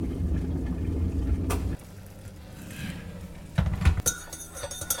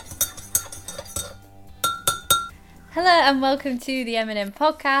Hello and welcome to the M&M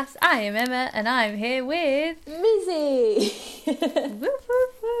podcast. I am Emma and I'm here with Mizzy. Woo,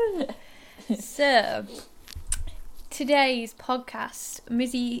 woo, woo. So, today's podcast,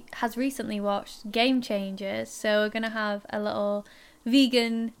 Mizzy has recently watched Game Changers, so we're going to have a little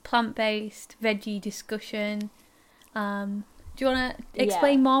vegan, plant-based, veggie discussion. Do you want to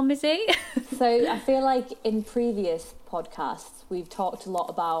explain more, Mizzy? So I feel like in previous podcasts we've talked a lot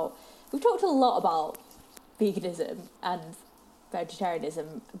about veganism and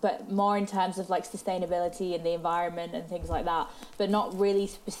vegetarianism, but more in terms of like sustainability and the environment and things like that, but not really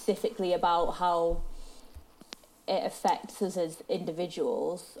specifically about how it affects us as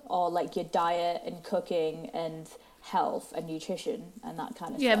individuals or like your diet and cooking and health and nutrition and that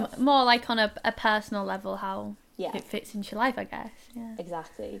kind of stuff. Yeah, more like on a personal level, how it fits into your life, I guess. Yeah,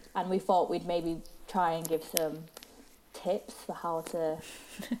 exactly. And we thought we'd maybe try and give some tips for how to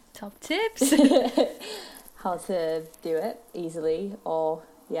top tips how to do it easily, or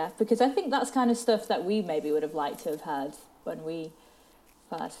because I think that's kind of stuff that we maybe would have liked to have heard when we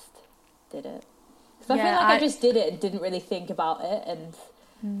first did it, because I feel like I just did it and didn't really think about it and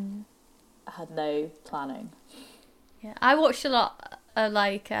had no planning. I watched a lot of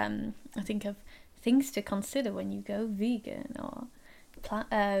I think of things to consider when you go vegan, or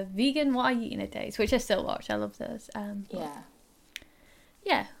vegan, what are you eating a day, which I still watch. I love those.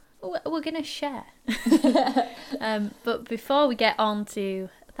 We're going to share. But before we get on to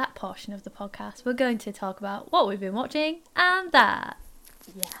that portion of the podcast, we're going to talk about what we've been watching and that.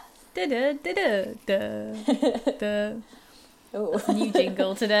 Yes. Da-da-da-da-da. That's a new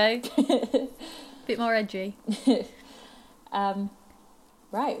jingle today. Bit more edgy. Right,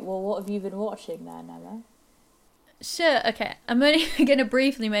 well, what have you been watching then, Emma? Sure, okay. I'm only going to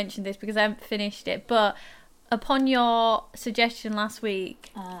briefly mention this because I haven't finished it, but upon your suggestion last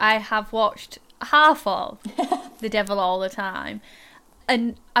week, I have watched half of The Devil All the Time.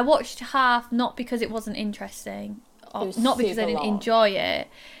 And I watched half not because it wasn't interesting, or not because I didn't enjoy it,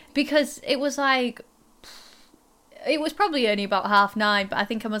 because it was like, it was probably only about 9:30, but I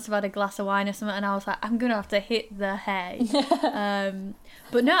think I must have had a glass of wine or something, and I was like, I'm going to have to hit the hay.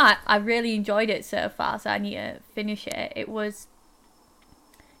 But no, I really enjoyed it so far, so I need to finish it. It was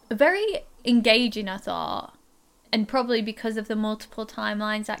very engaging, I thought, and probably because of the multiple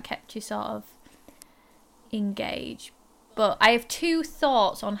timelines that kept you sort of engaged. But I have two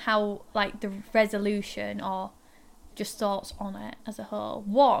thoughts on how, like, the resolution, or just thoughts on it as a whole.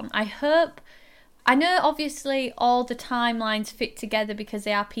 One, I know obviously all the timelines fit together because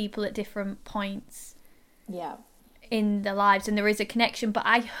they are people at different points in their lives and there is a connection, but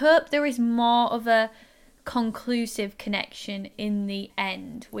I hope there is more of a conclusive connection in the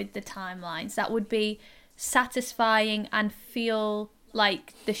end with the timelines. That would be satisfying and feel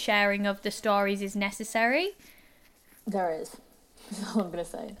like the sharing of the stories is necessary. There is. That's all I'm going to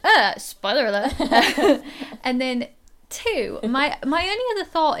say. Spoiler alert. And then two, my only other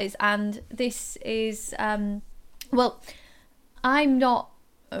thought is, and this is, I'm not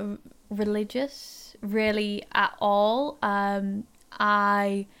religious really at all.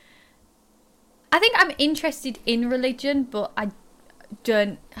 I think I'm interested in religion, but I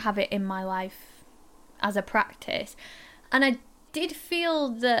don't have it in my life as a practice. And I did feel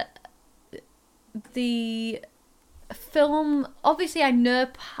that the film, obviously I know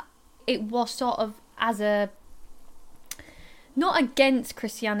it was sort of as a, not against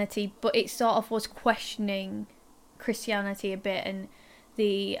Christianity, but it sort of was questioning Christianity a bit and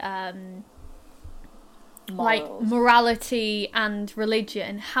the like morality and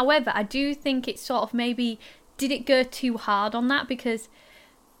religion. However, I do think it sort of maybe did it go too hard on that, because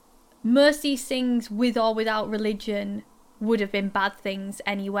most of these things with or without religion would have been bad things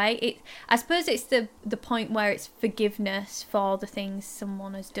anyway. I suppose it's the point where it's forgiveness for the things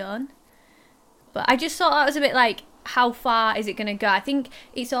someone has done. But I just thought that was a bit like, how far is it going to go? I think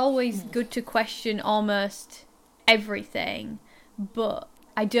it's always good to question almost everything, but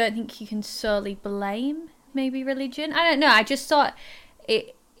I don't think you can solely blame maybe religion. I don't know. I just thought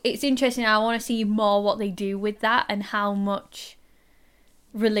it's interesting. I want to see more what they do with that and how much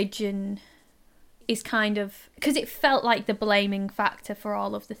religion is kind of, because it felt like the blaming factor for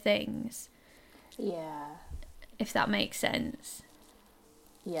all of the things. Yeah. If that makes sense.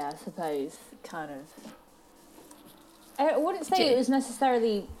 Yeah, I suppose, kind of. I wouldn't say it was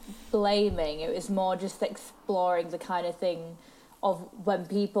necessarily blaming. It was more just exploring the kind of thing of when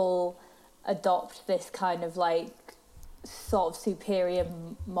people adopt this kind of like sort of superior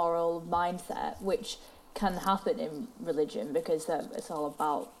moral mindset, which can happen in religion because it's all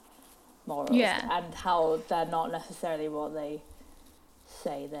about morals and how they're not necessarily what they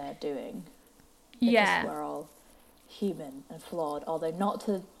say they're doing. Because we're all human and flawed, although not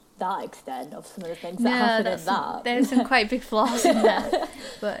to that extent of some of the things that happen in that. There's some quite big flaws in there.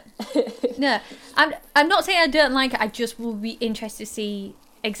 But no, I'm not saying I don't like it. I just will be interested to see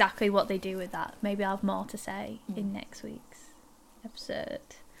exactly what they do with that. Maybe I'll have more to say in next week's episode.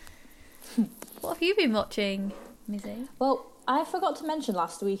 What have you been watching, Mizzy? Well, I forgot to mention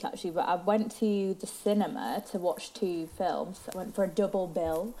last week actually, but I went to the cinema to watch 2 films. I went for a double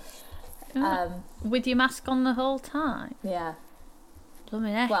bill. With your mask on the whole time? Yeah.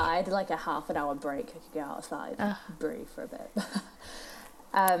 Blooming heck. Well, I had like a half an hour break. I could go outside and breathe for a bit.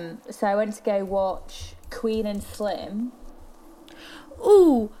 So I went to go watch Queen and Slim.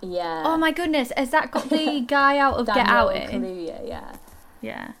 Ooh. Yeah. Oh my goodness. Has that got the guy out of Get Out in? Kaluuya, yeah.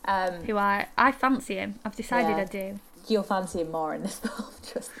 Yeah. Who I fancy him. I've decided I do. You'll fancy him more in this film,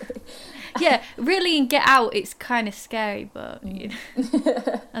 trust me. Yeah, really in Get Out it's kind of scary, but you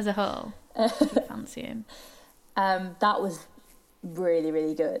know, as a whole, I fancy him. That was really,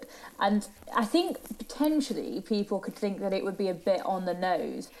 really good. And I think potentially people could think that it would be a bit on the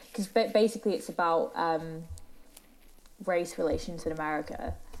nose, because basically it's about race relations in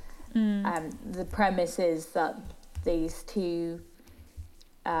America. The premise is that these two,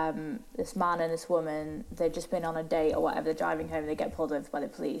 this man and this woman, they've just been on a date or whatever, they're driving home, they get pulled over by the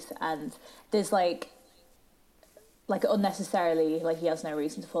police, and there's like unnecessarily, like, he has no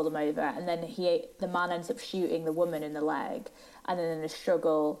reason to pull them over, and then the man ends up shooting the woman in the leg, and then in a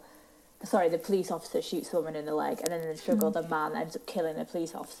struggle, the police officer shoots the woman in the leg, and then in a struggle the man ends up killing the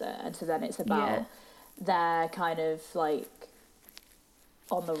police officer, and so then it's about their kind of like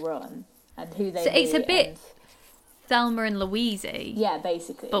on the run and who they so it's a bit and... Thelma and Louise-y. Yeah,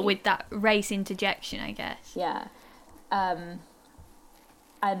 basically. But with that race interjection, I guess. Yeah. And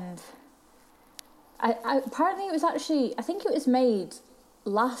I apparently it was actually, I think it was made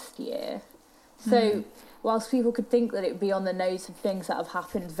last year. So whilst people could think that it would be on the nose of things that have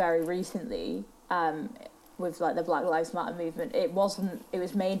happened very recently, with like the Black Lives Matter movement, it wasn't. It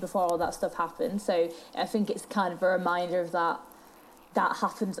was made before all that stuff happened. So I think it's kind of a reminder of that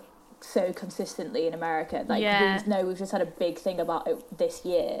happens so consistently in America. Like, we've just had a big thing about it this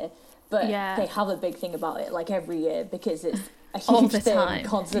year, but they have a big thing about it like every year because it's a huge thing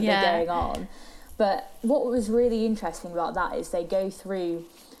constantly going on. But what was really interesting about that is they go through,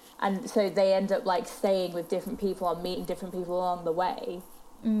 and so they end up like staying with different people and meeting different people along the way.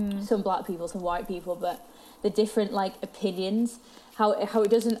 Some black people, some white people, but the different like opinions, how it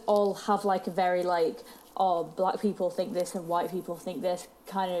doesn't all have like a very like, oh, black people think this and white people think this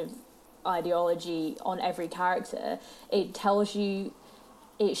kind of ideology on every character. It shows you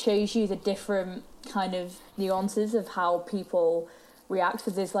the different kind of nuances of how people react.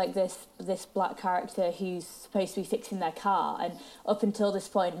 So there's like this black character who's supposed to be fixing their car, and up until this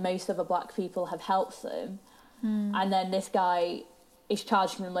point most other black people have helped them, and then this guy is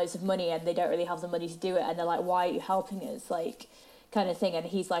charging them loads of money and they don't really have the money to do it, and they're like, why are you helping us, like, kind of thing. And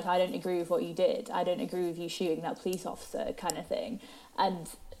he's like, I don't agree with what you did, I don't agree with you shooting that police officer, kind of thing. And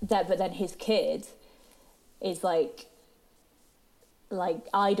but then his kid is like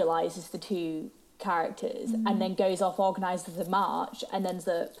idolizes the two characters, and then goes off, organizes a march, and ends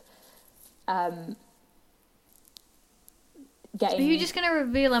up getting... Are you just going to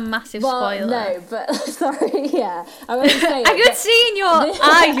reveal a massive spoiler? No, but sorry, yeah. I won't say I could see in your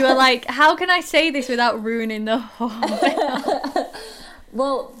eyes, you were like, how can I say this without ruining the whole film?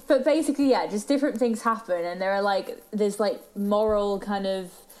 Well, but basically, yeah, just different things happen, and there's like moral kind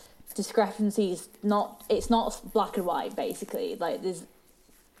of discrepancies. It's not black and white, basically. Like, there's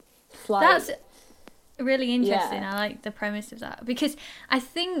like... That's really interesting. I like the premise of that, because I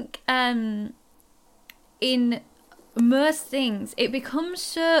think in most things it becomes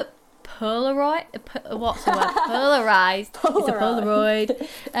so polarized. What's the word? Polarized. It's a Polaroid.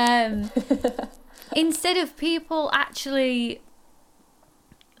 Instead of people actually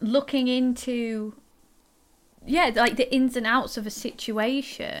looking into like the ins and outs of a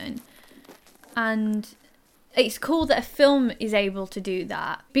situation. And it's cool that a film is able to do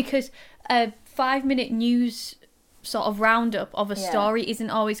that, because a 5-minute news sort of roundup of a story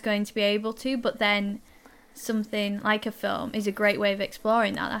isn't always going to be able to, but then something like a film is a great way of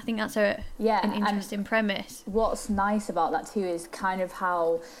exploring that. I think that's an interesting premise. What's nice about that too is kind of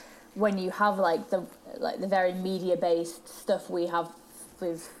how when you have like the very media based stuff we have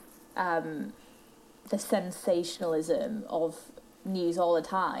with the sensationalism of news all the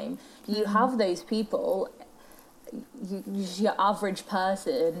time, you have those people, your average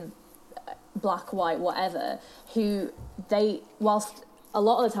person, black, white, whatever, who whilst a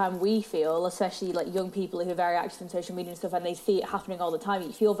lot of the time we feel, especially like young people who are very active in social media and stuff, and they see it happening all the time,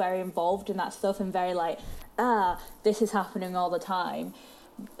 you feel very involved in that stuff and very like, this is happening all the time.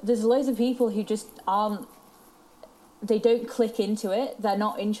 There's loads of people who just aren't, they don't click into it, they're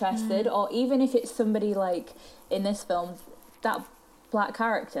not interested, or even if it's somebody like in this film, that black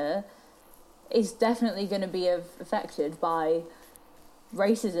character is definitely going to be affected by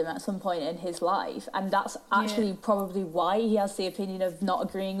racism at some point in his life, and that's actually probably why he has the opinion of not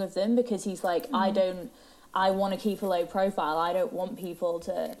agreeing with them, because he's like, I want to keep a low profile, I don't want people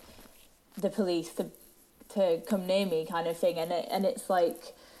the police to come near me, kind of thing. And it's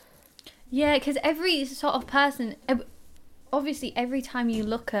like, yeah, because every sort of person, obviously every time you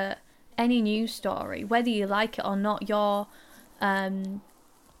look at any news story, whether you like it or not, your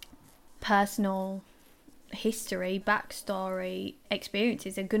personal history, backstory,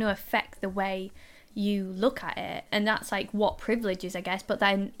 experiences are going to affect the way you look at it, and that's like what privilege is, I guess. But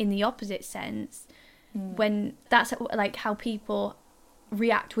then in the opposite sense, when that's like how people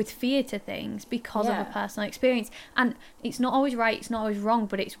react with fear to things because of a personal experience, and it's not always right, it's not always wrong,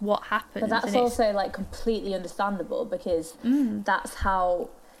 but it's what happens. But that's also like completely understandable, because that's how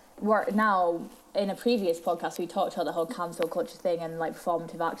now. In a previous podcast, we talked about the whole cancel culture thing and like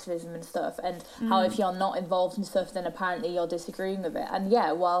performative activism and stuff, and how if you're not involved in stuff, then apparently you're disagreeing with it. And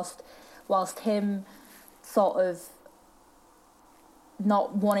yeah, whilst him sort of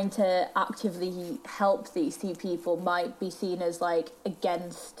not wanting to actively help these two people might be seen as like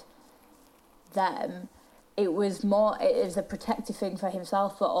against them, it is a protective thing for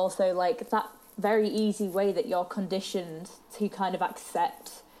himself, but also like that very easy way that you're conditioned to kind of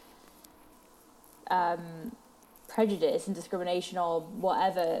accept prejudice and discrimination or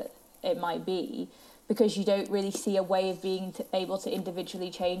whatever it might be, because you don't really see a way of being able to individually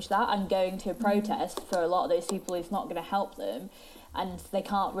change that, and going to a protest for a lot of those people is not going to help them, and they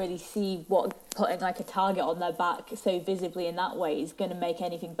can't really see what putting like a target on their back so visibly in that way is going to make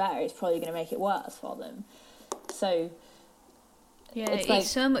anything better. It's probably going to make it worse for them. So yeah,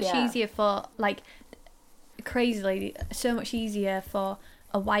 it's so much easier for, like, crazily, so much easier for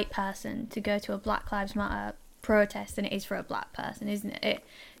a white person to go to a Black Lives Matter protest than it is for a black person, isn't it?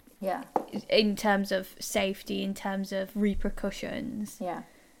 Yeah. In terms of safety, in terms of repercussions. Yeah.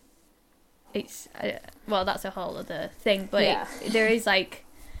 It's, well, that's a whole other thing, but there is like,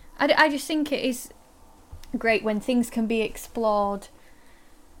 I just think it is great when things can be explored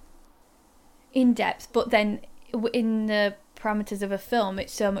in depth, but then in the parameters of a film,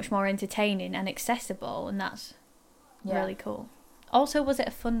 it's so much more entertaining and accessible, and that's really cool. Also, was it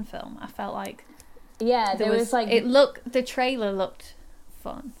a fun film? I felt like there was like the trailer looked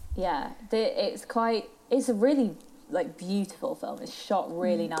fun. Yeah, it's a really like beautiful film. It's shot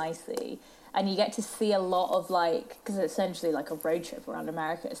really nicely, and you get to see a lot of like, because it's essentially like a road trip around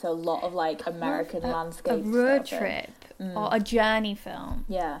America, so a lot of like American landscape. A road trip or a journey film.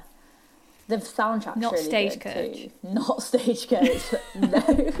 Yeah. The soundtrack's not really Stagecoach. Good too. Not Stagecoach. No.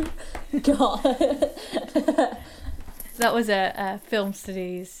 God. That was a film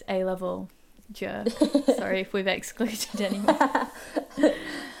studies A-level joke. Sorry if we've excluded anyone.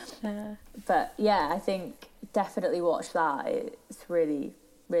 But yeah, I think definitely watch that. It's really,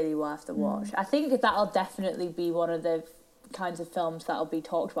 really worth the watch. I think that'll definitely be one of the kinds of films that'll be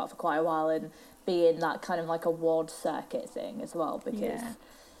talked about for quite a while, and be in that kind of like award circuit thing as well, because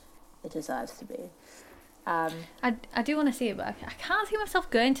it deserves to be. I do want to see it, but I can't see myself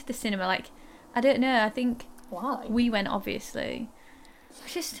going to the cinema. Like, I don't know. I think why we went, obviously. I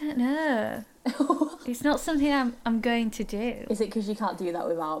just don't know. It's not something I'm going to do. Is it because you can't do that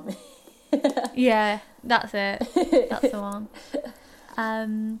without me? Yeah, that's it. That's the one.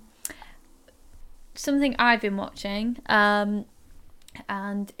 Something I've been watching, and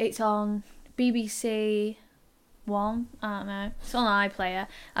it's on BBC One. I don't know. It's on iPlayer.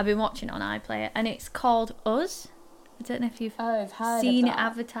 I've been watching it on iPlayer, and it's called Us. I don't know if you've seen it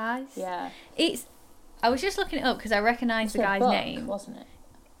advertised. Yeah. I was just looking it up because I recognised the guy's name. Wasn't it?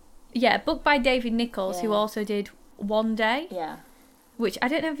 Yeah, book by David Nichols, who also did One Day. Yeah. Which, I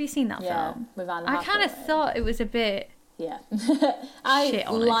don't know if you've seen that film. With Anne I kind of thought it was a bit... Yeah. I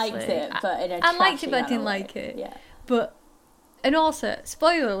liked it, but in a I liked it, but I didn't like it. Yeah. But, and also,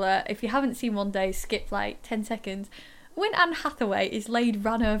 spoiler alert, if you haven't seen One Day, skip like 10 seconds. When Anne Hathaway is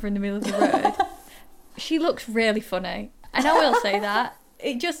ran over in the middle of the road, she looks really funny. And I will say that.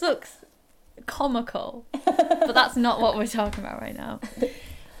 It just looks comical. But that's not what we're talking about right now.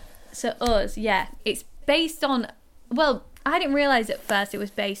 So Us, it's based on... Well, I didn't realise at first it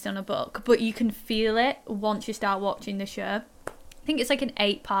was based on a book, but you can feel it once you start watching the show. I think it's like an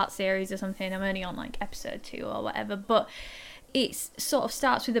 8-part series or something. I'm only on like episode 2 or whatever, but it sort of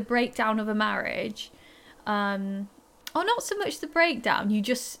starts with a breakdown of a marriage. Or not so much the breakdown, you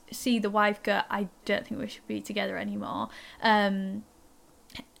just see the wife go, I don't think we should be together anymore.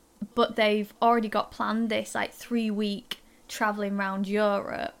 But they've already got planned this like 3-week travelling around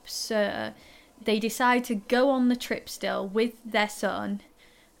Europe. So they decide to go on the trip still with their son.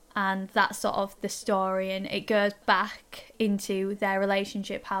 And that's sort of the story. And it goes back into their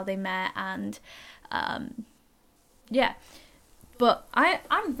relationship, how they met. And yeah. But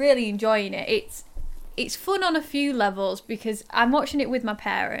I'm really enjoying it. It's fun on a few levels because I'm watching it with my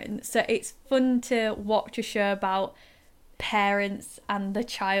parents. So it's fun to watch a show about parents and the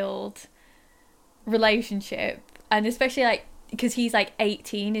child relationship. And especially like, because he's like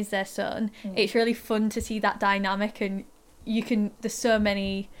 18 is their son. It's really fun to see that dynamic, and there's so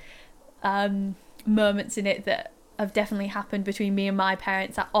many moments in it that have definitely happened between me and my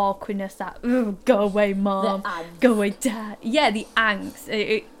parents. That awkwardness, that go away mom, go away dad. Yeah, the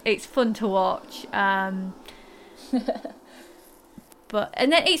angst. It's fun to watch. But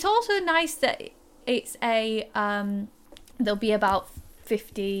and then it's also nice that it's a there'll be about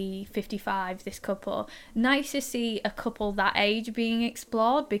 50, 55, this couple. Nice to see a couple that age being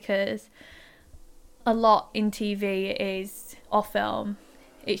explored, because a lot in TV is, or film,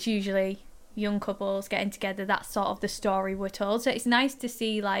 it's usually young couples getting together. That's sort of the story we're told. So it's nice to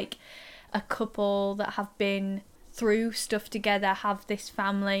see like a couple that have been through stuff together, have this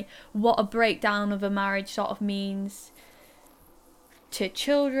family, what a breakdown of a marriage sort of means to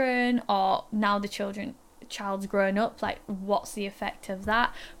children, or now the child's grown up, like what's the effect of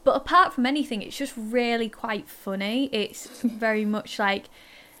that. But apart from anything, it's just really quite funny. It's very much like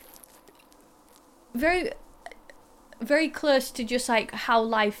very very close to just like how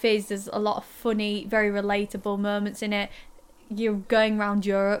life is. There's a lot of funny, very relatable moments in it. You're going around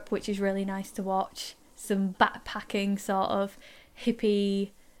Europe, which is really nice to watch. Some backpacking sort of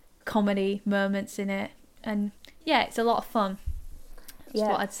hippie comedy moments in it, and yeah, it's a lot of fun. That's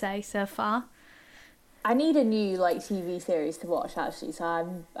what I'd say so far. I need a new like TV series to watch actually,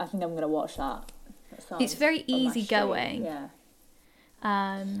 so I think I'm gonna watch that. It's very easy going. Yeah.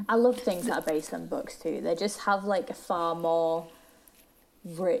 I love things that are based on books too. They just have like a far more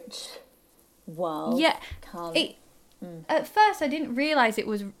rich world. Yeah. At first I didn't realise it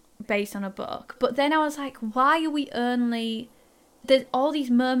was based on a book, but then I was like, why are we only... all these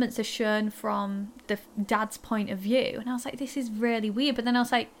moments are shown from the dad's point of view, and I was like, this is really weird. But then I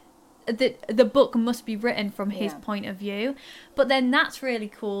was like, the book must be written from his point of view. But then that's really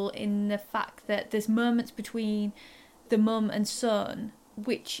cool in the fact that there's moments between the mum and son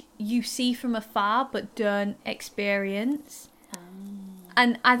which you see from afar but don't experience.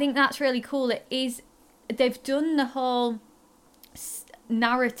 And I think that's really cool. They've done the whole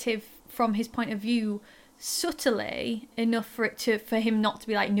narrative from his point of view subtly enough for him not to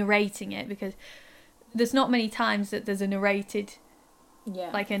be like narrating it, because there's not many times that there's a narrated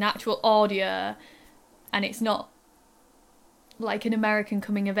like an actual audio, and it's not like an American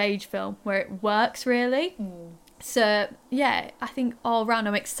coming of age film where it works really. So yeah, I think all round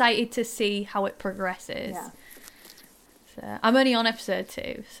I'm excited to see how it progresses. So I'm only on episode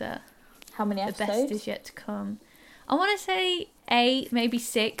 2, so how many episodes? The best is yet to come. I want to say 8, maybe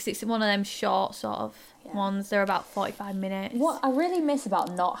 6. It's one of them short sort of ones. They're about 45 minutes. What I really miss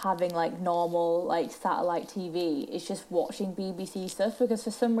about not having like normal like satellite TV is just watching BBC stuff, because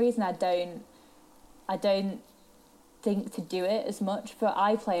for some reason I don't think to do it as much. For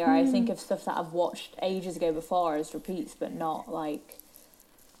iPlayer, I think of stuff that I've watched ages ago before as repeats, but not like,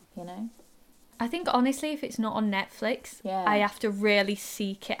 you know. I think honestly, if it's not on Netflix, I have to really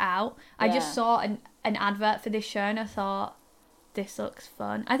seek it out. I just saw an advert for this show and I thought, this looks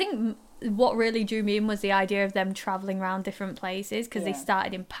fun. I think what really drew me in was the idea of them travelling around different places, because they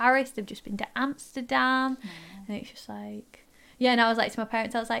started in Paris, they've just been to Amsterdam, and it's just like... Yeah, and I was like to my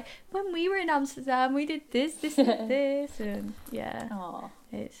parents, I was like, when we were in Amsterdam, we did this, and this, and yeah. Aww.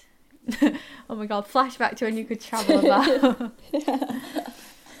 It's... oh my god, flashback to when you could travel about.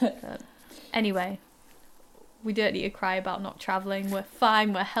 But anyway, we don't need to cry about not travelling. We're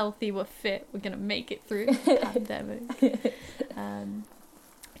fine, we're healthy, we're fit, we're going to make it through the pandemic.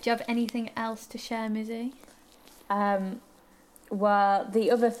 Do you have anything else to share, Mizzy? Well,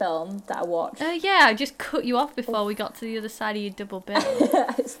 the other film that I watched... yeah, I just cut you off before we got to the other side of your double bill.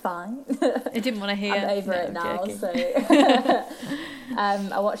 It's fine. I didn't want to hear. I'm over it now, so...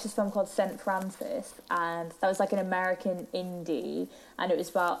 I watched this film called St. Francis, and that was like an American indie, and it was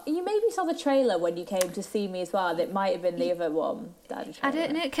about... You maybe saw the trailer when you came to see me as well. It might have been the other one that had a trailer. I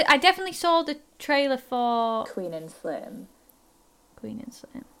don't know. I definitely saw the trailer for... Queen and Slim. Queen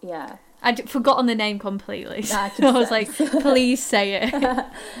Insane. Yeah. I'd forgotten the name completely. So That I was sense. like, please say it.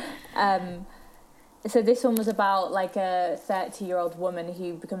 So this one was about like a 30-year-old woman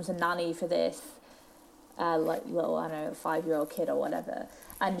who becomes a nanny for this like little, I don't know, 5-year-old kid or whatever.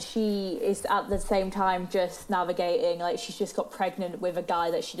 And she is at the same time just navigating, like she's just got pregnant with a guy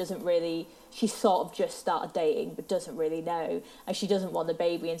that she sort of just started dating but doesn't really know, and she doesn't want the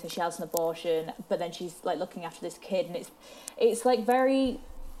baby, and so she has an abortion, but then she's like looking after this kid, and it's like very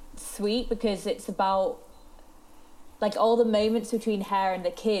sweet because it's about like all the moments between her and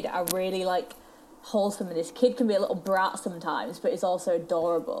the kid are really like wholesome, and this kid can be a little brat sometimes but is also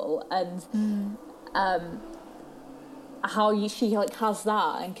adorable, and she like has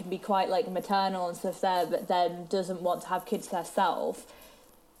that and can be quite like maternal and stuff there, but then doesn't want to have kids herself,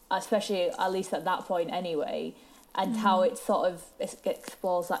 especially at least at that point anyway, and how it sort of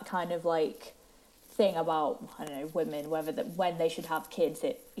explores that kind of like thing about, I don't know, women, when they should have kids.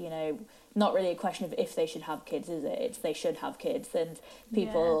 It, you know, not really a question of if they should have kids, is it? It's they should have kids, and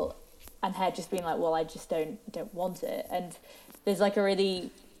people and her just being like, well, I just don't want it. And there's like a really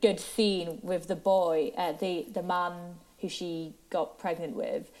good scene with the boy, the man who she got pregnant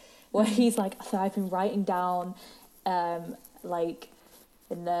with, where he's like, so I've been writing down like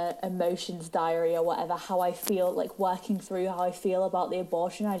in the emotions diary or whatever, how I feel, like working through how I feel about the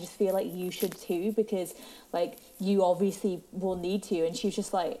abortion. I just feel like you should too, because like you obviously will need to. And she was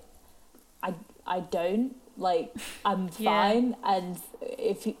just like, I don't, like, I'm fine, and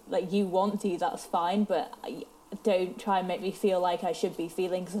if you want to, that's fine, but don't try and make me feel like I should be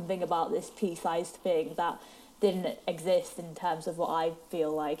feeling something about this pea-sized thing that didn't exist in terms of what I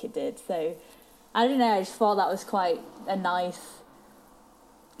feel like it did. So I don't know, I just thought that was quite a nice,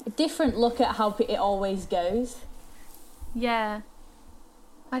 different look at how it always goes. Yeah.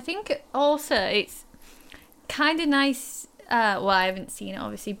 I think also it's kind of nice, well, I haven't seen it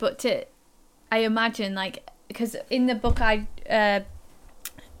obviously, but I imagine, like, because in the book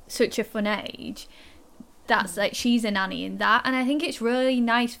Such a Fun Age, that's like she's a nanny in that, and I think it's really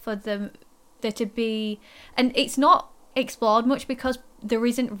nice for there to be, and it's not explored much because there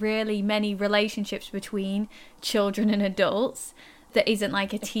isn't really many relationships between children and adults that isn't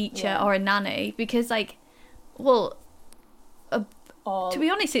like a teacher or a nanny, because like, well, to be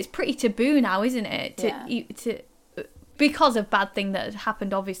honest, it's pretty taboo now, isn't it, to because of bad thing that had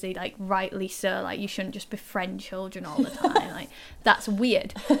happened, obviously, like rightly so, like you shouldn't just befriend children all the time, like that's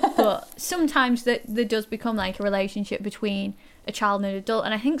weird. But sometimes there does become like a relationship between a child and an adult,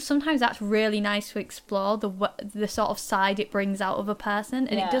 and I think sometimes that's really nice to explore the sort of side it brings out of a person,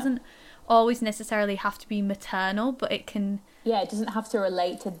 and it doesn't always necessarily have to be maternal, but it can, it doesn't have to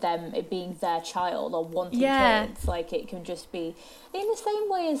relate to them, it being their child or wanting kids. Like it can just be in the same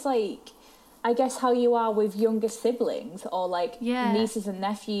way as like, I guess how you are with younger siblings, or like nieces and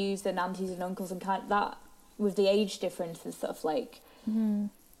nephews and aunties and uncles, and kind of that, with the age difference and stuff, like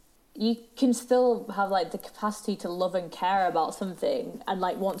you can still have like the capacity to love and care about something and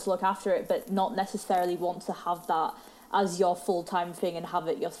like want to look after it, but not necessarily want to have that as your full-time thing and have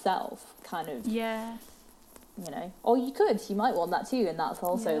it yourself, kind of. Yeah. You know, or you might want that too, and that's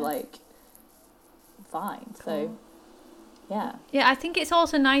also like fine. Cool. So yeah, I think it's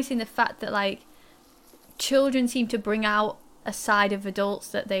also nice in the fact that like children seem to bring out a side of adults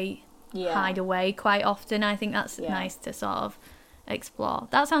that they hide away quite often. I think that's nice to sort of explore.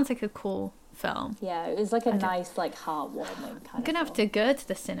 That sounds like a cool film. Yeah, it was like a nice, like heartwarming kind of. I'm gonna have to go to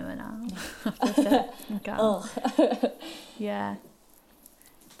the cinema now. Yeah.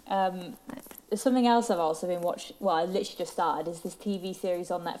 Something else I've also been watching, well, I literally just started, is this TV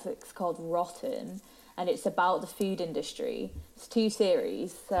series on Netflix called Rotten, and it's about the food industry. It's 2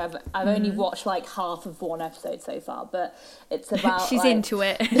 series, so I've only watched like half of one episode so far, but it's about she's like, into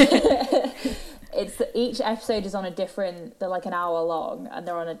it. It's each episode is on a different, they're like an hour long, and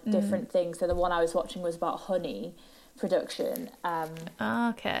they're on a different thing. So the one I was watching was about honey production.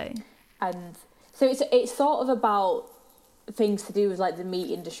 Okay. And so it's sort of about things to do with like the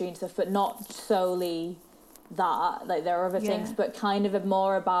meat industry and stuff, but not solely that. Like there are other things, but kind of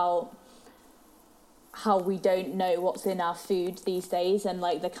more about how we don't know what's in our food these days, and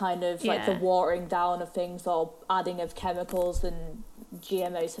like the kind of like the watering down of things, or adding of chemicals and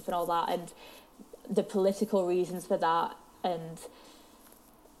GMO stuff and all that, and the political reasons for that, and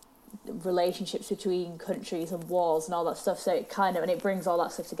relationships between countries and wars and all that stuff. So it kind of, and it brings all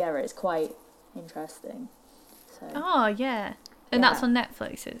that stuff together. It's quite interesting. So, and that's on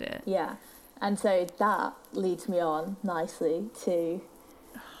Netflix, is it? Yeah. And so that leads me on nicely to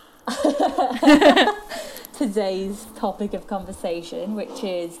today's topic of conversation, which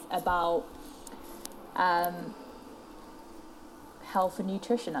is about health and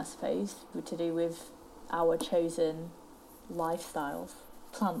nutrition, I suppose, to do with our chosen lifestyles,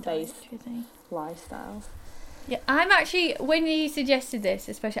 plant-based lifestyles. Yeah, I'm actually, when you suggested this,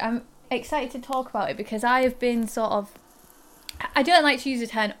 especially, I'm excited to talk about it because I have been sort of, I don't like to use the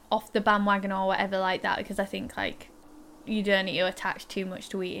term off the bandwagon or whatever like that, because I think like you don't need to attach too much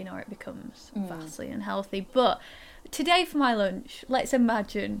to eating or it becomes vastly unhealthy. But today for my lunch, let's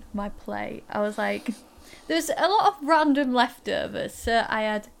imagine my plate. I was like, there's a lot of random leftovers. So I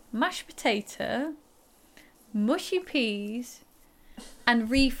had mashed potato, mushy peas, and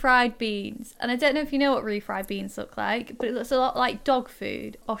refried beans. And I don't know if you know what refried beans look like, but it looks a lot like dog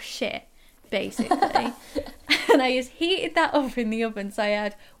food or shit, basically. And I just heated that up in the oven. So I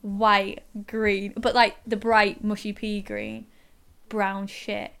had white, green, but like the bright mushy pea green, brown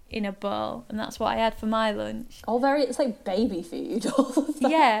shit in a bowl. And that's what I had for my lunch. It's like baby food. All of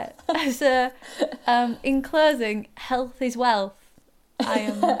that. Yeah. So in closing, health is wealth. I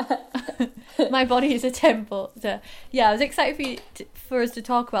am... my body is a temple. So yeah, I was excited for us to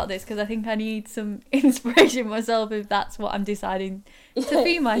talk about this because I think I need some inspiration myself if that's what I'm deciding to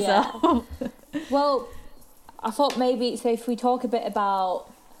feed myself. Well, I thought maybe, so if we talk a bit about,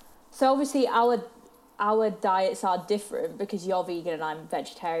 so obviously our diets are different because you're vegan and I'm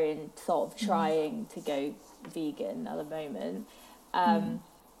vegetarian, sort of trying to go vegan at the moment.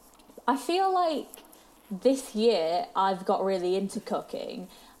 I feel like this year I've got really into cooking,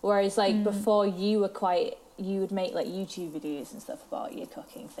 whereas like before you would make like YouTube videos and stuff about your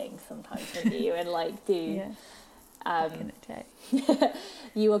cooking things sometimes, wouldn't you? And like do back in the day.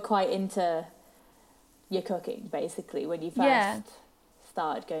 You were quite into your cooking basically when you first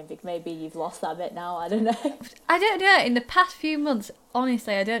started going vegan. Maybe you've lost that bit now, I don't know. I don't know, in the past few months,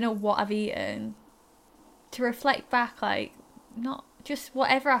 honestly, I don't know what I've eaten. To reflect back, like, not just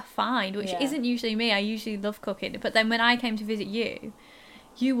whatever I find, which isn't usually me. I usually love cooking. But then when I came to visit you,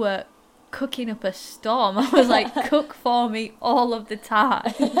 you were cooking up a storm. I was like, cook for me all of the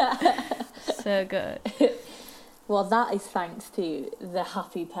time. So good. Well, that is thanks to the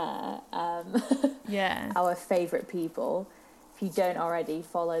happy pair. Our favourite people. If you don't already,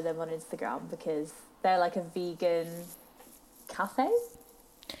 follow them on Instagram because they're like a vegan cafe.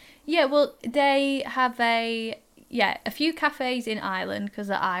 Yeah, well, they have a few cafes in Ireland because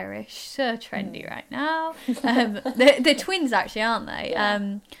they're Irish. So trendy right now. They're twins, actually, aren't they?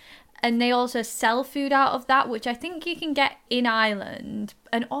 Yeah. And they also sell food out of that, which I think you can get in Ireland.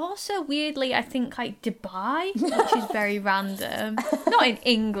 And also, weirdly, I think, like, Dubai, which is very random. Not in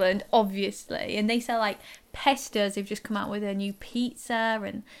England, obviously. And they sell, like, pestos. They've just come out with a new pizza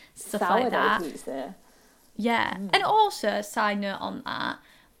and stuff like that. Sourdough pizza. Yeah. And also, side note on that,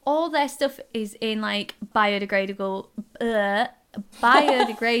 all their stuff is in, like, biodegradable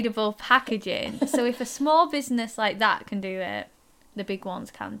packaging. So if a small business like that can do it, the big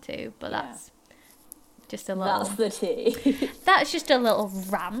ones can too. But that's just a little... That's the tea. That's just a little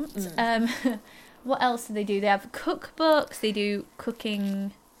rant. What else do? They have cookbooks. They do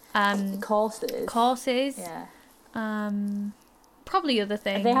cooking... Courses. Yeah. Probably other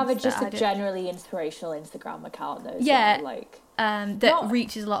things. They have a generally inspirational Instagram account though. Yeah. That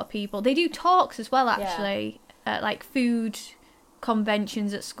reaches a lot of people. They do talks as well, actually. At, like, food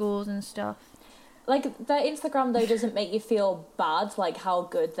conventions at schools and stuff. Like, their Instagram, though, doesn't make you feel bad, like, how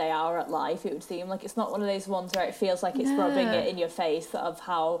good they are at life, it would seem. Like, it's not one of those ones where it feels like it's rubbing it in your face of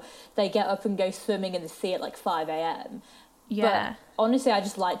how they get up and go swimming in the sea at, like, 5 a.m. Yeah. But, honestly, I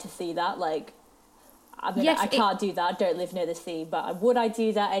just like to see that. Like, I mean, I can't do that. I don't live near the sea. But would I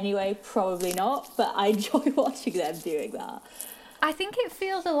do that anyway? Probably not. But I enjoy watching them doing that. I think it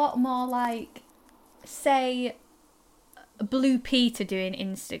feels a lot more like, say... Blue Peter doing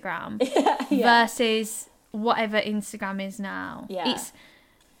Instagram versus whatever Instagram is now. Yeah.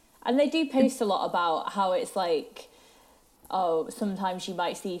 And they do post a lot about how it's like, sometimes you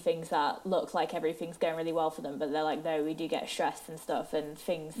might see things that look like everything's going really well for them, but they're like, no, we do get stressed and stuff and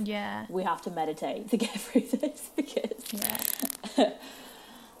things. Yeah. We have to meditate to get through this because...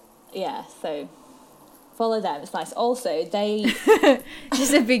 so... Follow them, it's nice. Also, they...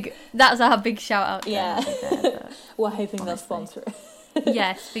 That's our big shout out. We're hoping they'll sponsor it.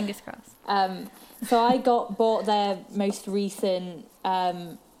 Yes, fingers crossed. So I bought their most recent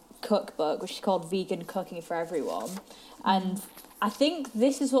cookbook, which is called Vegan Cooking for Everyone. And I think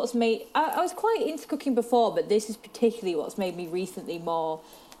this is what's made... I was quite into cooking before, but this is particularly what's made me recently more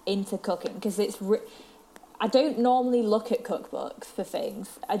into cooking, because it's... I don't normally look at cookbooks for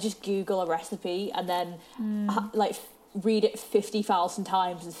things. I just Google a recipe and then read it 50,000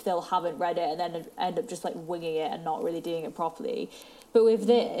 times and still haven't read it, and then end up just like winging it and not really doing it properly. But with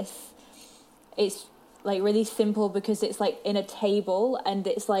this, it's like really simple because it's like in a table and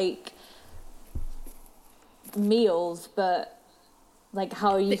it's like meals, but like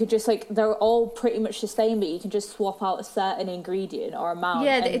how you could just like they're all pretty much the same, but you can just swap out a certain ingredient or amount.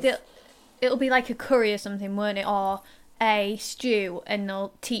 Yeah, it'll be like a curry or something, won't it? Or a stew, and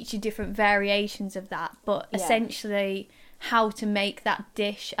they'll teach you different variations of that, but essentially how to make that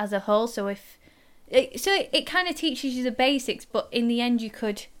dish as a whole. So it kind of teaches you the basics, but in the end you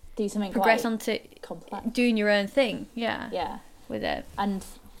could do something progress onto complex, doing your own thing. Yeah, with it, and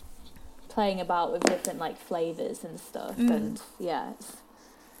playing about with different like flavors and stuff. And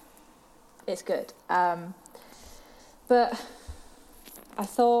it's good. But I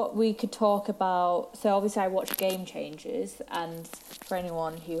thought we could talk about, so obviously I watched Game Changers, and for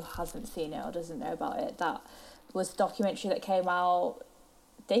anyone who hasn't seen it or doesn't know about it, that was a documentary that came out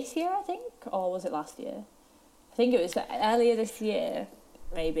this year, I think, or was it last year? I think it was earlier this year,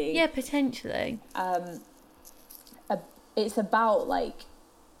 maybe. Yeah, potentially. It's about like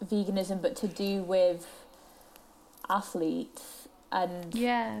veganism, but to do with athletes and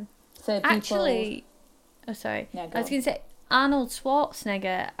so people... Actually, I was going to say Arnold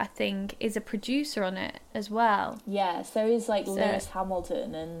Schwarzenegger, I think, is a producer on it as well. Yeah, so is like Lewis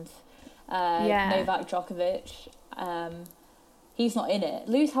Hamilton and Novak Djokovic. He's not in it.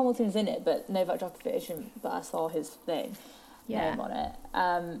 Lewis Hamilton's in it, but Novak Djokovic isn't. But I saw his name on it.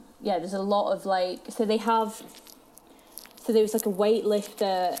 There's a lot of like... So there was like a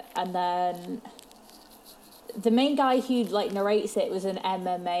weightlifter, and then the main guy who like narrates it was an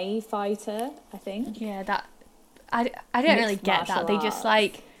MMA fighter, I think. Yeah, that... I don't really get that. They just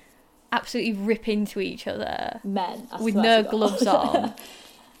like absolutely rip into each other. Men. With no gloves on.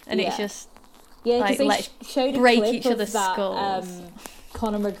 And it's just because they showed a break clip each of other's that, skulls.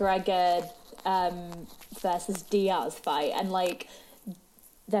 Conor McGregor versus Diaz fight, and like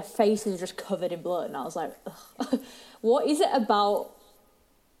their faces are just covered in blood, and I was like, ugh. What is it about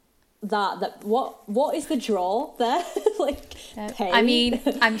that what is the draw there? Like, pain? I mean,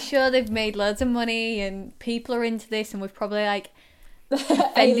 I'm sure they've made loads of money and people are into this, and we've probably like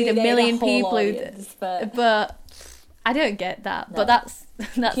offended a million people audience, but I don't get that. No. But that's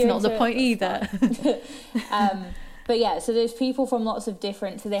not the point either. But yeah, so there's people from lots of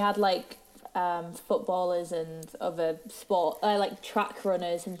different, so they had like footballers and other sport, like track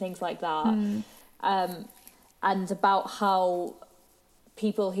runners and things like that. And about how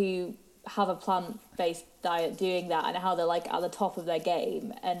people who have a plant-based diet doing that, and how they're like at the top of their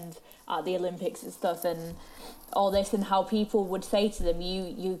game and at the Olympics and stuff and all this, and how people would say to them,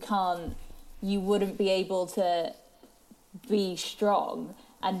 you wouldn't be able to be strong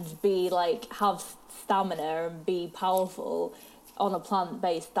and be like have stamina and be powerful on a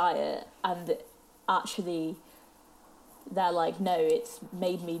plant-based diet, and actually they're like, no, it's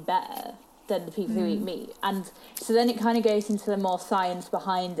made me better than the people who eat meat. And so then it kind of goes into the more science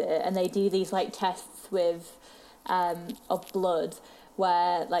behind it, and they do these like tests with of blood,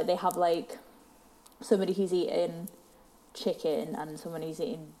 where like they have like somebody who's eating chicken and someone who's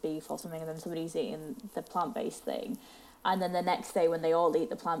eating beef or something, and then somebody who's eating the plant-based thing, and then the next day when they all eat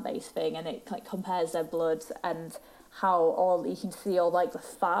the plant-based thing, and it like compares their blood, and how all you can see all like the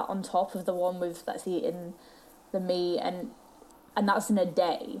fat on top of the one that's eating the meat, and that's in a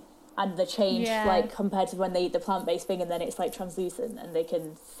day. And the change, like, compared to when they eat the plant-based thing, and then it's, like, translucent, and they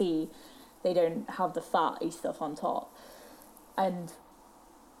can see they don't have the fatty stuff on top. And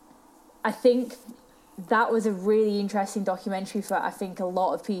I think that was a really interesting documentary for, I think, a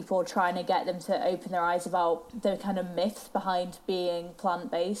lot of people, trying to get them to open their eyes about the kind of myths behind being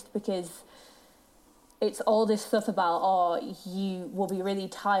plant-based, because it's all this stuff about, you will be really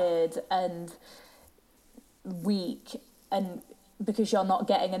tired and weak, and because you're not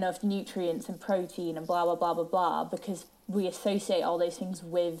getting enough nutrients and protein and blah, blah, blah, blah, blah, because we associate all those things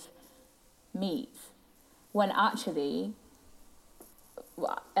with meat. When actually,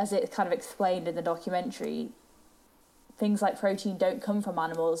 as it's kind of explained in the documentary, things like protein don't come from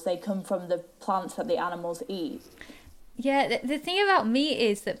animals, they come from the plants that the animals eat. Yeah, the thing about meat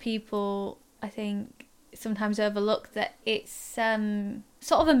is that people, I think, sometimes overlook that it's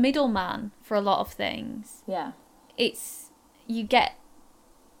sort of a middleman for a lot of things. Yeah. You get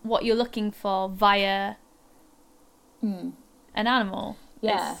what you're looking for via an animal.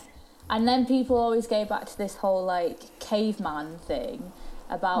 Yeah. And then people always go back to this whole, like, caveman thing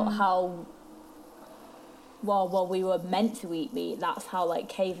about how, well, we were meant to eat meat. That's how, like,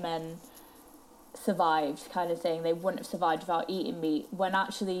 cavemen survived, kind of thing. They wouldn't have survived without eating meat. When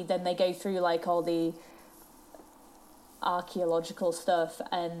actually then they go through, like, all the archaeological stuff,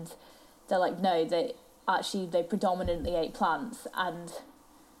 and they're like, no, they predominantly ate plants, and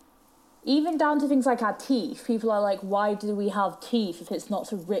even down to things like our teeth. People are like, why do we have teeth if it's not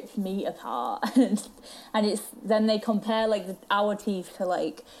to rip meat apart? And it's then they compare like our teeth to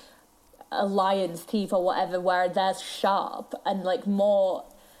like a lion's teeth or whatever, where they're sharp and like more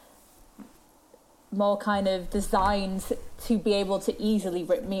kind of designed to be able to easily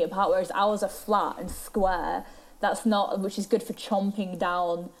rip meat apart, whereas ours are flat and square. That's not, which is good for chomping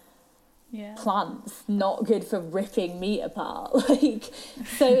down plants, not good for ripping meat apart. Like,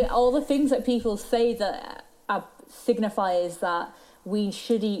 so all the things that people say that are signifiers that we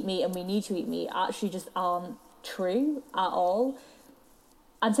should eat meat and we need to eat meat actually just aren't true at all.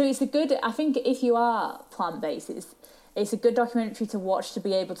 And so it's a good, I think if you are plant-based, it's a good documentary to watch to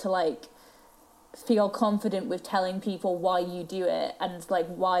be able to like feel confident with telling people why you do it and like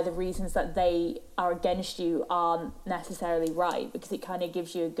why the reasons that they are against you aren't necessarily right, because it kind of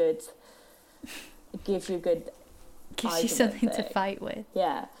gives you something to fight with.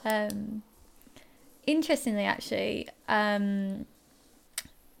 Yeah. Interestingly, actually,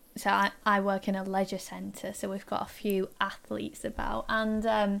 so I work in a leisure centre, so we've got a few athletes about,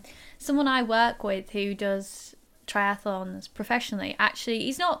 and someone I work with who does triathlons professionally, actually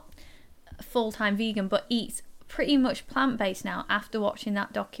he's not full-time vegan but eats pretty much plant-based now after watching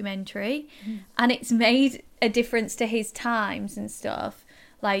that documentary. And it's made a difference to his times and stuff.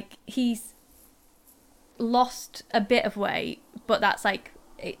 Like, he's lost a bit of weight, but that's like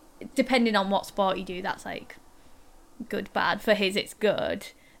depending on what sport you do, that's like good, bad. For his, it's good,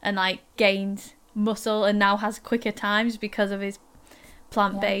 and like gained muscle and now has quicker times because of his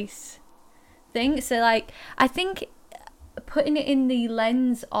plant-based thing. So like, I think putting it in the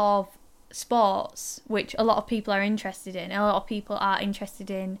lens of sports, which a lot of people are interested in, a lot of people are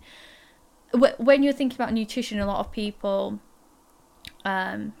interested in, when you're thinking about nutrition, a lot of people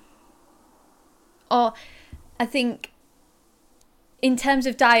or I think in terms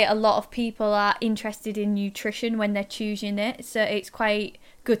of diet, a lot of people are interested in nutrition when they're choosing it, so it's quite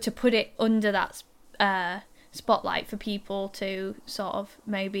good to put it under that spotlight for people to sort of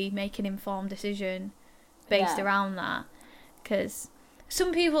maybe make an informed decision based around that. Because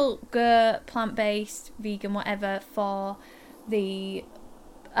some people go plant-based, vegan, whatever, for the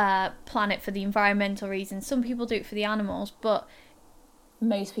planet, for the environmental reasons. Some people do it for the animals, but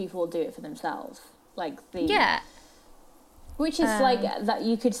most people do it for themselves. Like which is like that,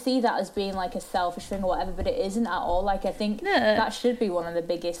 you could see that as being like a selfish thing or whatever, but it isn't at all. Like, I think that should be one of the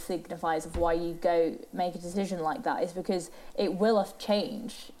biggest signifiers of why you go make a decision like that, is because it will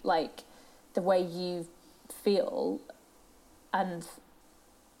change like the way you feel, and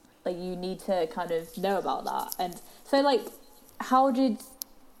like you need to kind of know about that. And so like,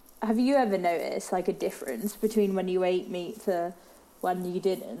 have you ever noticed like a difference between when you ate meat to when you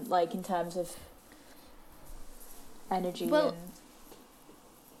didn't, like in terms of energy? Well,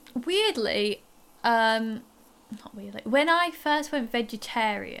 weirdly, not weirdly, when I first went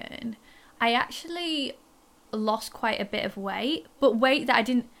vegetarian, I actually lost quite a bit of weight, but weight that I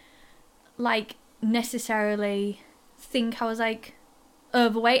didn't like necessarily think I was like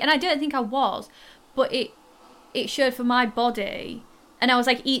overweight, and I don't think I was, but it showed for my body, and I was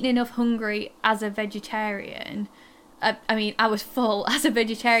like eating enough hungry as a vegetarian. I mean, I was full as a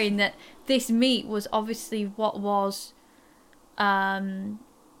vegetarian, that this meat was obviously what was putting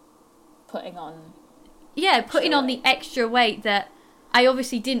on the extra weight that I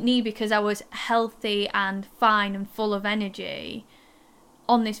obviously didn't need, because I was healthy and fine and full of energy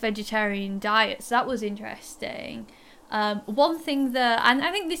on this vegetarian diet. So that was interesting. One thing that, and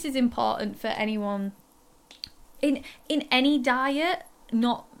I think this is important for anyone in any diet,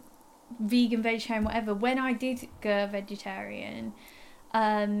 not vegan, vegetarian, whatever. When I did go vegetarian,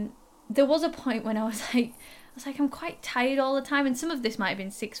 there was a point when I was like, I'm quite tired all the time, and some of this might have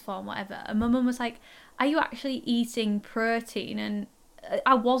been sixth form, whatever. And my mum was like, "Are you actually eating protein?" And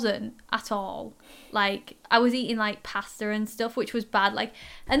I wasn't at all. Like, I was eating like pasta and stuff, which was bad. Like,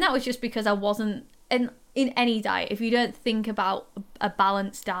 and that was just because I wasn't. And in any diet, if you don't think about a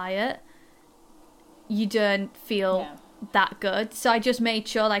balanced diet, you don't feel that good. So I just made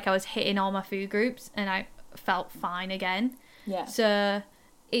sure like I was hitting all my food groups, and I felt fine again. Yeah. So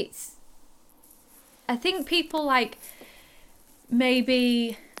I think people like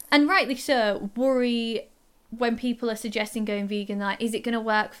maybe, and rightly so, worry when people are suggesting going vegan, like, is it going to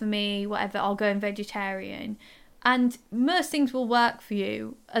work for me, whatever, I'll go vegetarian. And most things will work for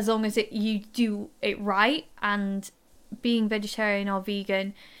you as long as you do it right. And being vegetarian or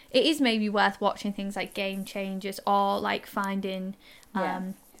vegan, it is maybe worth watching things like Game Changers, or like finding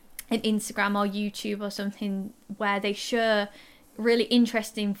an Instagram or YouTube or something where they show really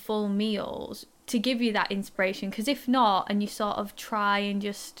interesting full meals to give you that inspiration. Because if not, and you sort of try and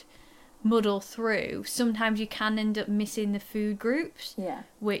just muddle through, sometimes you can end up missing the food groups. Yeah.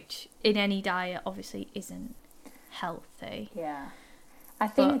 Which in any diet obviously isn't healthy. Yeah. I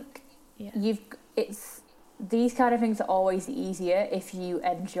think it's these kind of things are always easier if you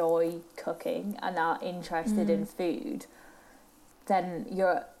enjoy cooking and are interested in food. Then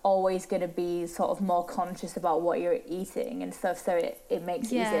you're always going to be sort of more conscious about what you're eating and stuff, so it makes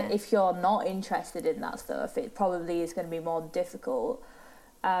it easier. If you're not interested in that stuff, it probably is going to be more difficult.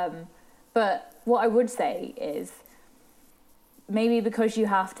 But what I would say is maybe because you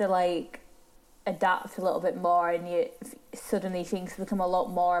have to like adapt a little bit more, and you suddenly things become a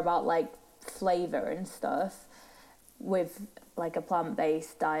lot more about like flavour and stuff with like a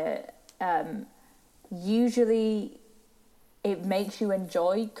plant-based diet, usually it makes you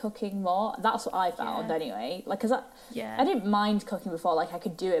enjoy cooking more. That's what I found anyway. Like, cause I didn't mind cooking before. Like, I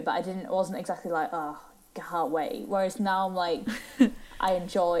could do it, but I wasn't exactly like, oh, can't wait. Whereas now I'm like, I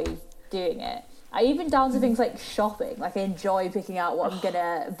enjoy doing it. I even down to things like shopping. Like, I enjoy picking out what I'm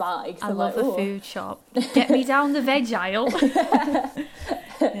gonna buy. I love a food shop. Get me down the veg aisle.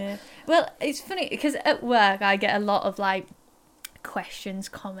 Yeah. Well, it's funny because at work I get a lot of like questions,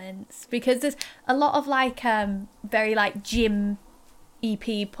 comments, because there's a lot of like very like gym-y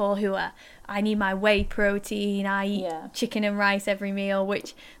people who are, I need my whey protein, I eat chicken and rice every meal,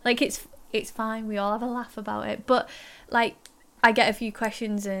 which like it's fine, we all have a laugh about it, but like I get a few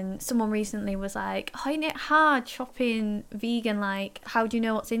questions, and someone recently was like, oh, isn't it hard shopping vegan, like how do you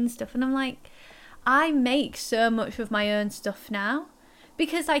know what's in stuff? And I'm like, I make so much of my own stuff now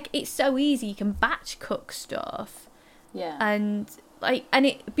because like it's so easy, you can batch cook stuff. Yeah. And like, and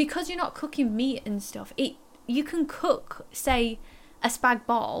it, because you're not cooking meat and stuff, you can cook, say, a spag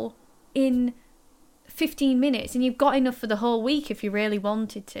bol in 15 minutes and you've got enough for the whole week if you really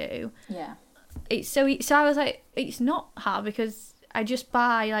wanted to. Yeah. It's so I was like, it's not hard because I just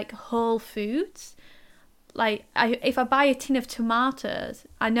buy like whole foods. Like if I buy a tin of tomatoes,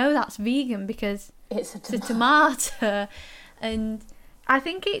 I know that's vegan because it's a tomato. And I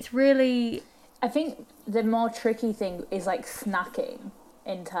think it's really, I think the more tricky thing is like snacking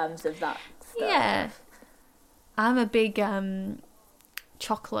in terms of that stuff. Yeah. I'm a big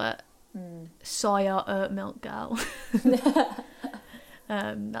chocolate soy or oat milk girl.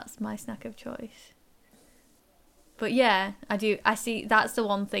 That's my snack of choice. But yeah, I see that's the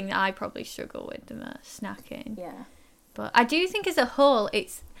one thing that I probably struggle with the most, snacking. Yeah. But I do think as a whole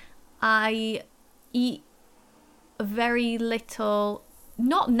I eat very little.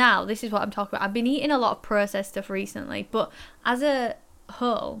 Not now, this is what I'm talking about. I've been eating a lot of processed stuff recently, but as a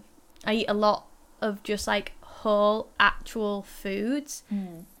whole, I eat a lot of just like whole actual foods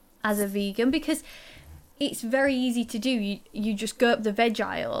as a vegan, because it's very easy to do. You just go up the veg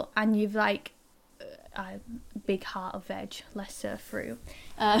aisle and you've like a big heart of veg, less so fruit,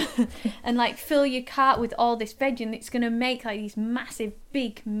 and like fill your cart with all this veg, and it's going to make like these massive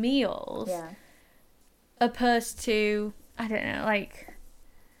big meals. Yeah. Opposed to, I don't know, like,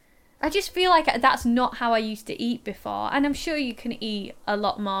 I just feel like that's not how I used to eat before. And I'm sure you can eat a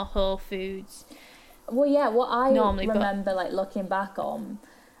lot more whole foods. Well, yeah, what I normally, remember, like, looking back on,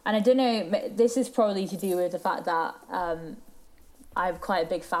 and I don't know, this is probably to do with the fact that I have quite a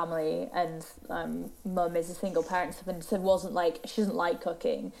big family, and mum is a single parent, and so wasn't like, she doesn't like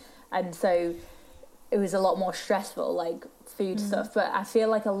cooking. And so it was a lot more stressful, like, food stuff. But I feel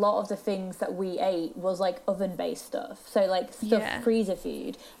like a lot of the things that we ate was like oven-based stuff, so like stuff, freezer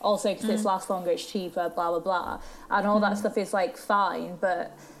food, also because it lasts longer, it's cheaper, blah blah blah, and all that stuff is like fine.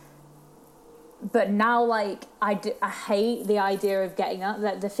 But now, like, I hate the idea of getting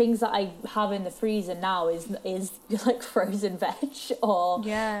that the things that I have in the freezer now is like frozen veg, or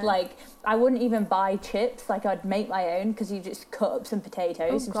like I wouldn't even buy chips. Like, I'd make my own, because you just cut up some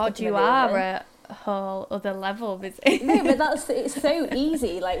potatoes. Oh God, you are at a whole other level of it. No, but it's so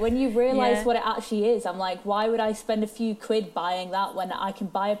easy. Like, when you realise what it actually is, I'm like, why would I spend a few quid buying that when I can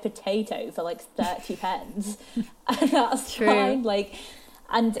buy a potato for like 30 pence, and that's fine. Like.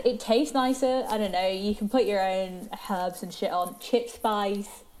 And it tastes nicer. I don't know. You can put your own herbs and shit on. Chip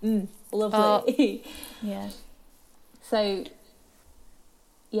spice. Lovely. Yeah. So,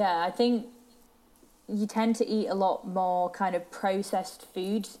 yeah, I think you tend to eat a lot more kind of processed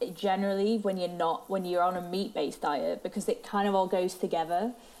foods generally when you're on a meat-based diet, because it kind of all goes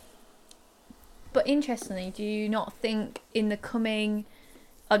together. But interestingly, do you not think in the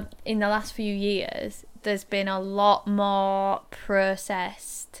last few years, there's been a lot more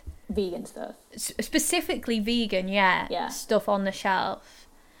processed vegan stuff, specifically vegan, stuff on the shelf,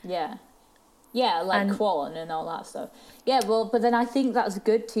 like Quorn and all that stuff. Well, but then I think that's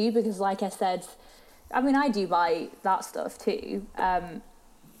good too, because like I said, I mean, I do buy that stuff too,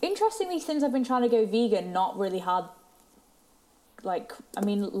 Interestingly, since I've been trying to go vegan, not really had, like, I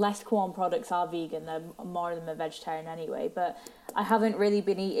mean, less Quorn products are vegan, they're more of them are vegetarian anyway, but I haven't really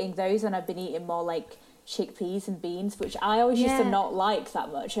been eating those, and I've been eating more, like, chickpeas and beans, which I always used to not like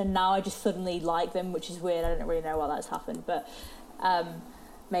that much, and now I just suddenly like them, which is weird. I don't really know why that's happened, but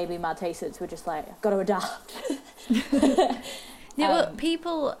maybe my taste buds were just like, I've got to adapt. Yeah, well,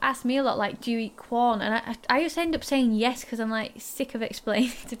 people ask me a lot, like, do you eat Quorn? And I just end up saying yes, because I'm, like, sick of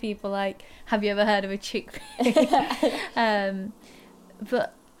explaining to people, like, have you ever heard of a chickpea?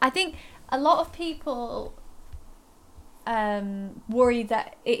 But I think a lot of people worry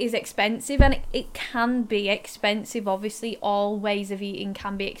that it is expensive, and it can be expensive. Obviously, all ways of eating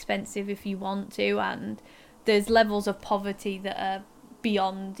can be expensive if you want to, and there's levels of poverty that are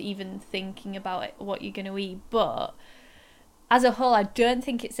beyond even thinking about what you're going to eat. But as a whole, I don't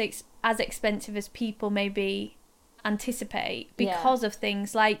think it's as expensive as people maybe anticipate, because of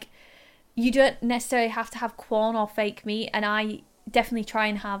things like, you don't necessarily have to have Quorn or fake meat, and I definitely try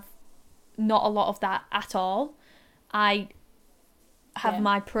and have not a lot of that at all. I have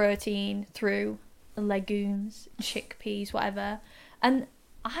my protein through legumes, chickpeas, whatever. And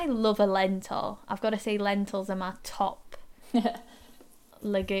I love a lentil. I've got to say, lentils are my top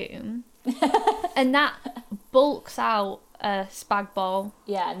legume. And that bulks out a spag bol.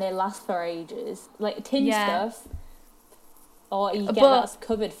 Yeah, and they last for ages. Like tin stuff, or you get that's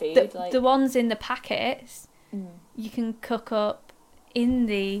covered food. The ones in the packets, you can cook up in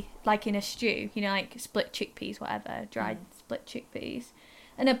the, like, in a stew, you know, like split chickpeas, whatever, dried split chickpeas.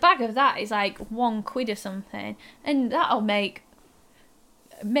 And a bag of that is like £1 or something, and that'll make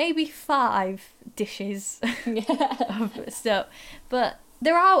maybe 5 dishes of stuff. But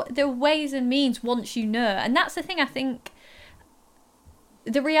there are ways and means once you know, and that's the thing. I think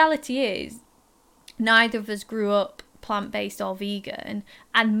the reality is, neither of us grew up plant-based or vegan,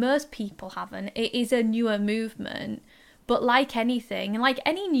 and most people haven't. It is a newer movement, but like anything, and like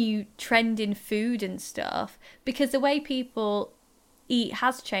any new trend in food and stuff, because the way people eat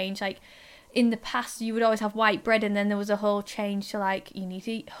has changed. Like, in the past, you would always have white bread, and then there was a whole change to, like, you need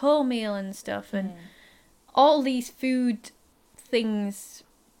to eat wholemeal and stuff, and all these food things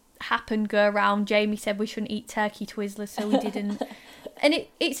go around. Jamie said we shouldn't eat turkey Twizzlers, so we didn't. And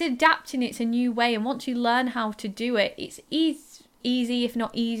it's adapting, it's a new way, and once you learn how to do it, it's easy, if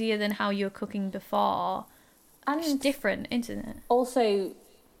not easier, than how you were cooking before. And it's different, isn't it? Also,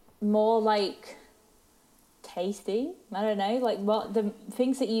 more, like, tasty. I don't know, like, what the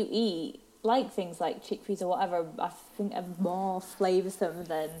things that you eat, like things like chickpeas or whatever, I think are more flavoursome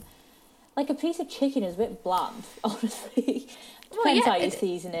than, like, a piece of chicken is a bit bland, honestly. Depends how you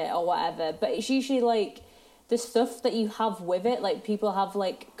season it or whatever, but it's usually, like, the stuff that you have with it, like, people have,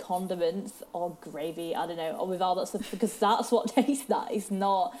 like, condiments or gravy, I don't know, or with all that stuff, because that's what tastes nice,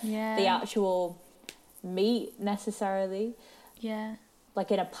 not the actual meat necessarily. Like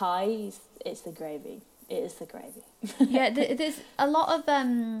in a pie, it's the gravy. It is the gravy. There's a lot of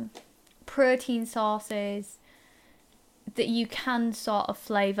protein sources that you can sort of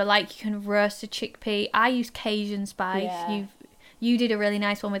flavour, like you can roast a chickpea. I use Cajun spice. You did a really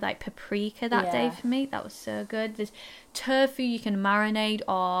nice one with, like, paprika that day for me. That was so good. There's tofu you can marinate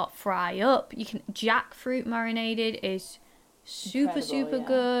or fry up. You can jackfruit marinated is super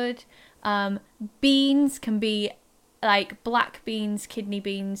good. Beans can be, like, black beans, kidney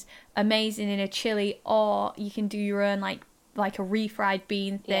beans, amazing in a chili, or you can do your own, like a refried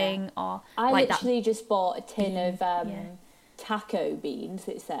bean thing, or I like literally just bought a tin of taco beans,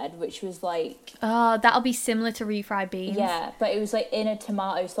 it said, which was like, that'll be similar to refried beans. But it was like in a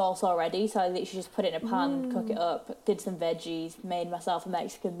tomato sauce already, so I literally just put it in a pan, cook it up, did some veggies, made myself a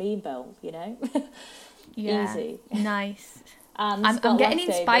Mexican mean bowl, you know. Easy, nice. And I'm getting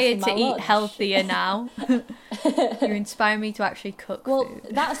inspired to eat healthier now. You're inspiring me to actually cook food.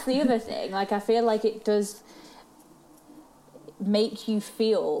 That's the other thing. Like, I feel like it does make you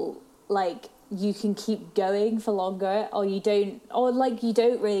feel like you can keep going for longer, or you don't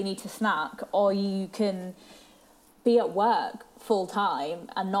really need to snack, or you can be at work full time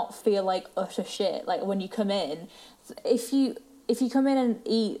and not feel like utter shit. Like, when you come in, if you come in and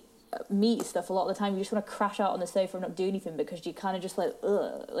eat meat stuff, a lot of the time you just want to crash out on the sofa and not do anything, because you kind of just like,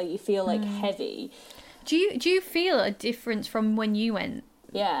 ugh, like, you feel like heavy. Do you feel a difference from when you went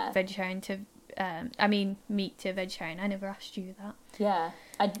vegetarian to meat to vegetarian? I never asked you that.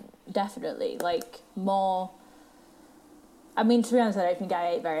 I definitely, like, more, I mean, to be honest, I don't think I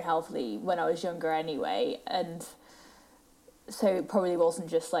ate very healthily when I was younger anyway, and so it probably wasn't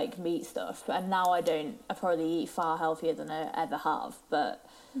just, like, meat stuff, and now I probably eat far healthier than I ever have, but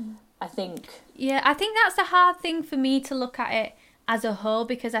I think... Yeah, I think that's the hard thing for me to look at it as a whole,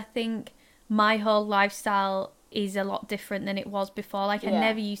 because I think my whole lifestyle is a lot different than it was before. Like, I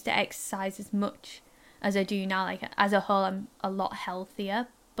never used to exercise as much as I do now. Like, as a whole, I'm a lot healthier.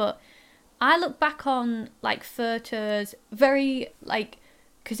 But I look back on, like, photos very, like,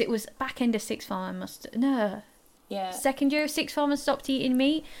 because it was back end of sixth form, second year of sixth form, I stopped eating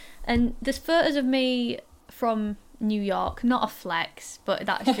meat. And there's photos of me from New York, not a flex, but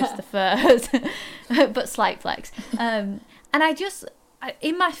that's just the photos, but slight flex. And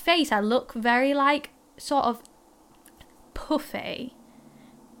in my face, I look very, like, sort of puffy.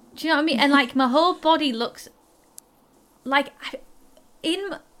 Do you know what I mean? And, like, my whole body looks like,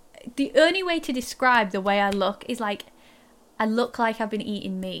 the only way to describe the way I look is, like, I look like I've been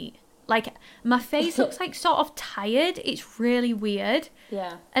eating meat. Like, my face looks, like, sort of tired. It's really weird.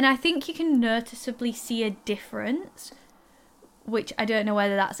 Yeah. And I think you can noticeably see a difference, which I don't know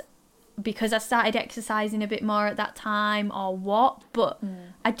whether that's because I started exercising a bit more at that time or what, but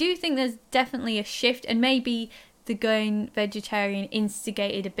I do think there's definitely a shift, and maybe the going vegetarian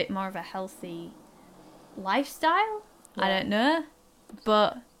instigated a bit more of a healthy lifestyle. I don't know,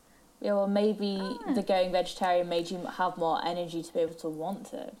 but yeah, well, maybe the going vegetarian made you have more energy to be able to want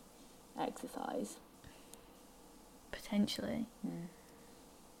to exercise. Potentially.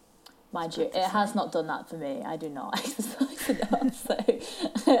 Mind you, it has not done that for me. I do not exercise enough, so.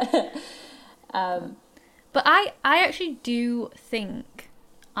 But I actually do think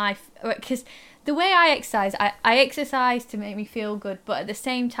because the way I exercise, I exercise to make me feel good, but at the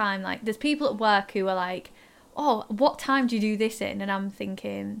same time, like, there's people at work who are like, oh, what time do you do this in? And I'm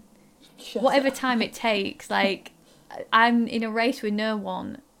thinking, whatever time it takes. Like, I'm in a race with no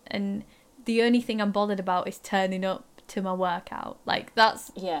one, and the only thing I'm bothered about is turning up to my workout. Like,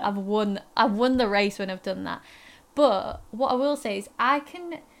 that's I've won the race when I've done that. But what I will say is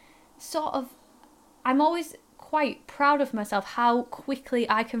I'm always quite proud of myself how quickly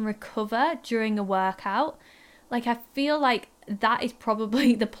I can recover during a workout. Like, I feel like that is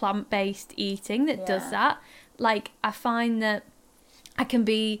probably the plant-based eating that does that. Like, I find that I can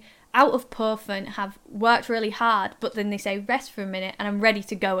be out of puff and have worked really hard, but then they say rest for a minute and I'm ready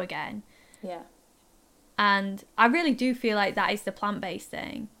to go again. Yeah. And I really do feel like that is the plant-based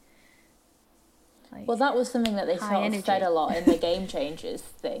thing. Like, well, that was something that they sort of said a lot in the Game Changers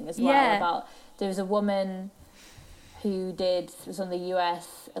thing as well. About, there was a woman who was on the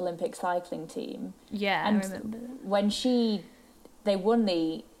US Olympic cycling team. Yeah, and I remember that. When they won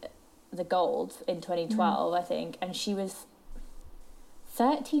the gold in 2012, I think, and she was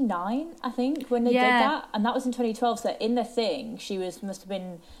 39, I think, when they did that, and that was in 2012. So in the thing, she must have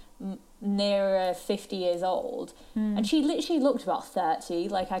been nearer 50 years old, and she literally looked about 30.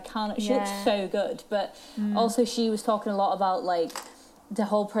 Like, she looked so good, but also she was talking a lot about, like, the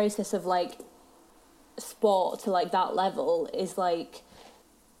whole process of, like, sport to, like, that level is, like,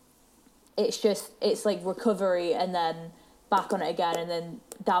 it's like recovery and then back on it again, and then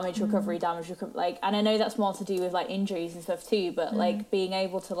damage recovery, like, and I know that's more to do with, like, injuries and stuff too, but like, being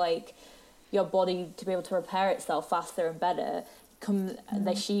able to, like, your body to be able to repair itself faster and better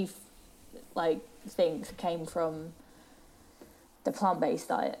that she like thinks came from the plant-based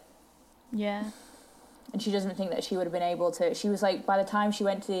diet. And she doesn't think that she would have been able to. She was like, by the time she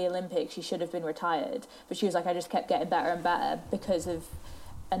went to the Olympics, she should have been retired, but she was like, I just kept getting better and better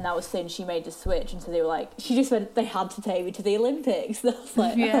and that was since she made the switch. And so they were like, she just went, they had to take me to the Olympics. And I was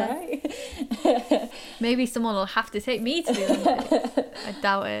like, all right. Maybe someone will have to take me to the Olympics. I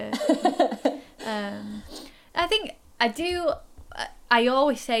doubt it. I think I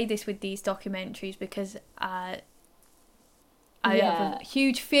always say this with these documentaries because I have a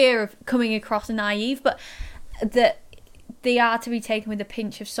huge fear of coming across naive, but that they are to be taken with a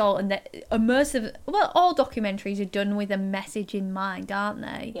pinch of salt, and that all documentaries are done with a message in mind, aren't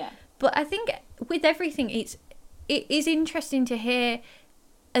they? Yeah. But I think with everything, it is interesting to hear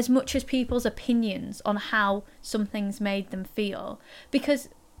as much as people's opinions on how something's made them feel, because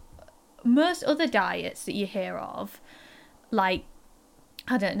most other diets that you hear of, like,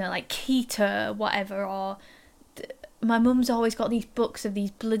 I don't know, like keto, whatever, or my mum's always got these books of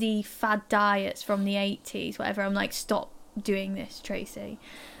these bloody fad diets from the 80s, whatever. I'm like, stop doing this, Tracy.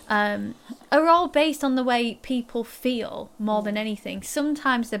 Are all based on the way people feel more than anything.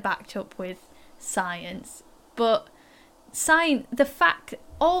 Sometimes they're backed up with science, but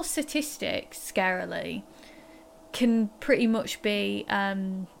all statistics, scarily, can pretty much be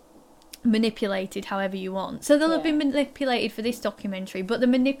manipulated however you want. So they'll have been manipulated for this documentary, but they're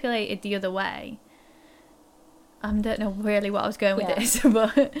manipulated the other way. I don't know really what I was going with this,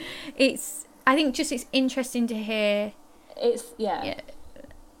 but I think it's interesting to hear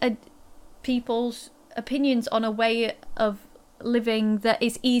people's opinions on a way of living that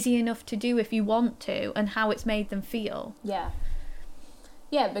is easy enough to do if you want to, and how it's made them feel. Yeah.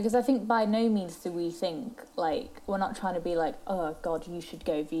 Yeah, because I think by no means do we think, like, we're not trying to be like, oh, God, you should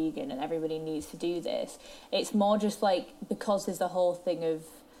go vegan and everybody needs to do this. It's more just, like, because there's a whole thing of,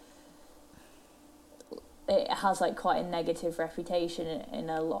 it has, like, quite a negative reputation in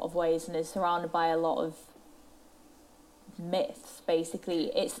a lot of ways and is surrounded by a lot of myths,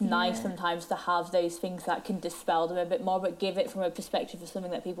 basically. It's nice sometimes to have those things that can dispel them a bit more, but give it from a perspective of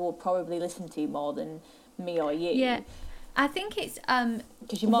something that people will probably listen to more than me or you. Yeah. I think it's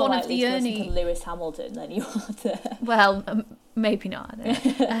because you're more likely to listen to Lewis Hamilton than you are to... Well, maybe not. I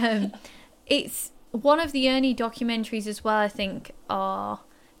don't know. It's one of the only documentaries as well, I think, are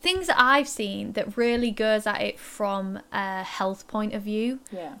things that I've seen that really goes at it from a health point of view.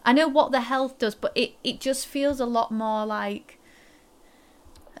 Yeah. I know what the health does, but it just feels a lot more like...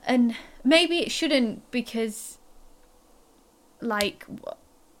 And maybe it shouldn't, because, like,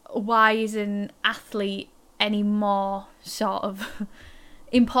 why is an athlete any more sort of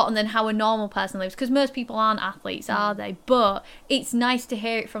important than how a normal person lives? Because most people aren't athletes, are they? But it's nice to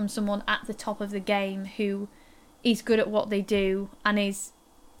hear it from someone at the top of the game who is good at what they do and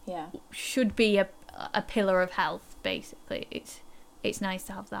should be a pillar of health, basically. It's nice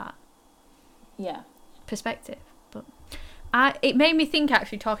to have that perspective. But it made me think,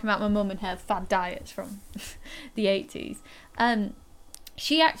 actually, talking about my mum and her fad diets from the 80s.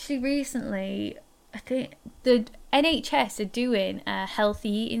 She actually recently... I think the NHS are doing a healthy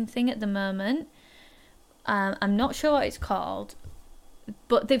eating thing at the moment. I'm not sure what it's called,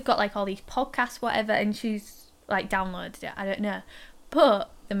 but they've got like all these podcasts, whatever, and she's like downloaded it. I don't know.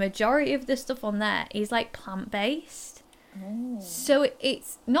 But the majority of the stuff on there is like plant-based. So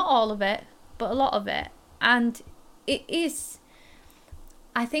it's not all of it, but a lot of it. And it is...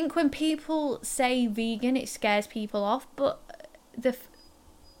 I think when people say vegan, it scares people off, but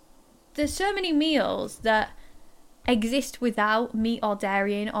there's so many meals that exist without meat or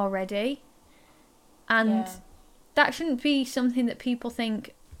dairy in already. And that shouldn't be something that people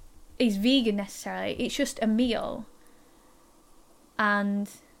think is vegan necessarily. It's just a meal. And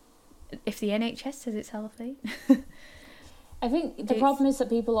if the NHS says it's healthy... I think the problem is that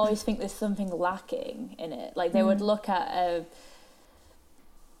people always think there's something lacking in it. Like, they would look at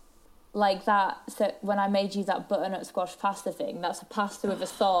like that, so when I made you that butternut squash pasta thing, that's a pasta with a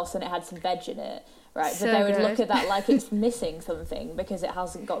sauce and it had some veg in it, right? So but they would good. look at that like it's missing something because it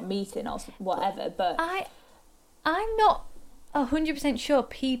hasn't got meat in or whatever. But I'm not 100% sure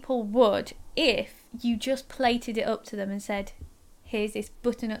people would if you just plated it up to them and said, here's this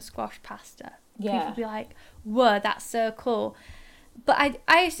butternut squash pasta. People would be like, whoa, that's so cool. But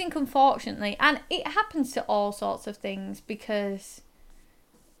I think, unfortunately, and it happens to all sorts of things, because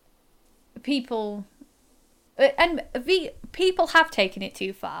people have taken it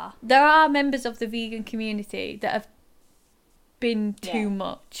too far. There are members of the vegan community that have been too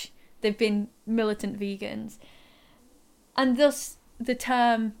much. They've been militant vegans, and thus the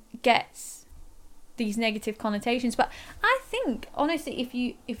term gets these negative connotations. But I think, honestly,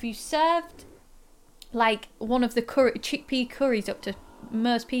 if you served like one of the chickpea curries up to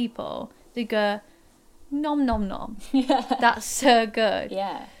most people, they go, nom nom nom. That's so good.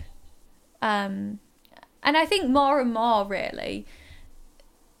 Yeah. And I think more and more, really,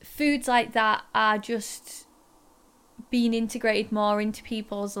 foods like that are just being integrated more into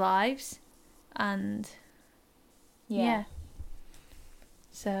people's lives. And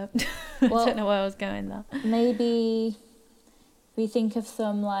so I don't know where I was going there. Maybe we think of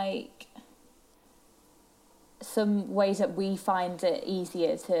some ways that we find it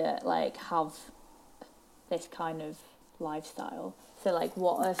easier to like have this kind of lifestyle. So like,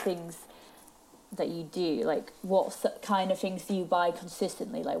 what are things that you do? Like, what kind of things do you buy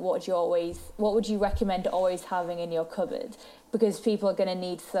consistently? Like, what would you recommend always having in your cupboard? Because people are going to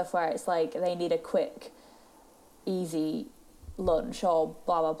need stuff where it's like they need a quick, easy lunch or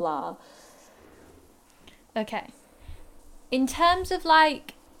blah blah blah. Okay, in terms of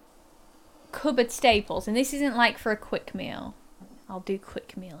like cupboard staples, and this isn't like for a quick meal, I'll do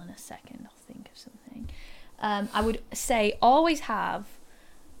quick meal in a second, I'll think of something. I would say always have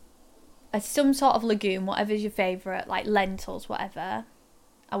some sort of legume, whatever's your favourite, like lentils, whatever.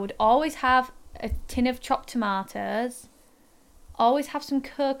 I would always have a tin of chopped tomatoes. Always have some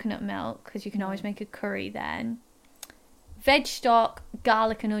coconut milk, because you can always make a curry then. Veg stock,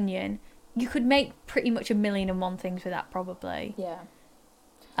 garlic and onion. You could make pretty much 1,000,001 things with that, probably. Yeah.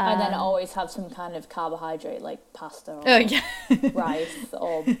 And then always have some kind of carbohydrate, like pasta or rice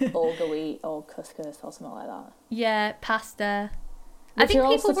or bulgur wheat or couscous or something like that. Yeah, pasta. I think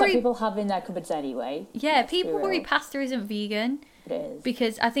people worry... people have in their cupboards anyway. Yeah, people worry pasta isn't vegan. It is.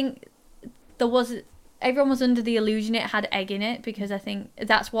 Because I think everyone was under the illusion it had egg in it, because I think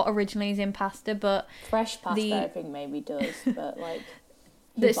that's what originally is in pasta, but... Fresh pasta, I think, maybe does, but, like...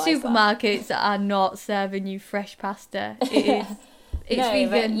 The supermarkets are not serving you fresh pasta. It's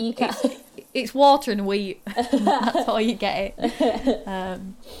vegan. You can... it's water and wheat. That's how you get it.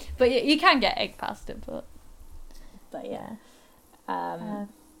 But you can get egg pasta, but yeah.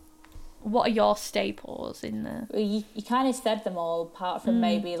 What are your staples in the... You kind of said them all, apart from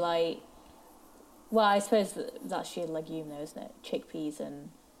maybe, like... Well, I suppose that's your legume, though, isn't it? Chickpeas and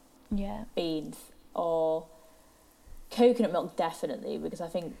beans. Or coconut milk, definitely, because I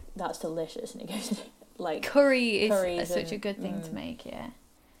think that's delicious, and it goes... like curry is such a good thing to make,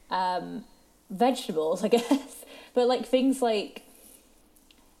 vegetables, I guess, but like things like,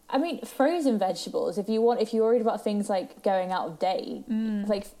 I mean, frozen vegetables, if you're worried about things like going out of date,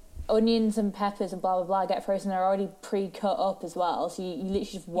 like onions and peppers and blah blah blah get frozen, they're already pre-cut up as well, so you literally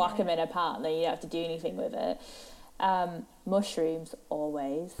just whack them in a pan and then you don't have to do anything with it. Mushrooms,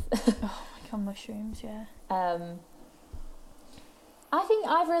 always. Oh my god, mushrooms, I think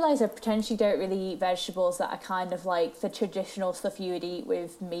I've realised I potentially don't really eat vegetables that are kind of like the traditional stuff you would eat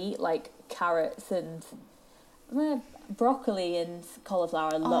with meat, like carrots and broccoli and cauliflower.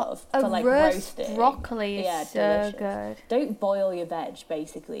 I love for like roasting. Broccoli is so delicious. Good. Don't boil your veg,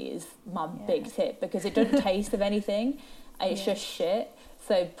 basically, is my big tip, because it doesn't taste of anything. It's just shit.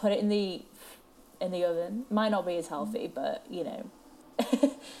 So put it in the oven. Might not be as healthy, but you know.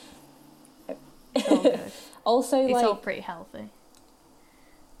 It's all good. Also, it's like, all pretty healthy.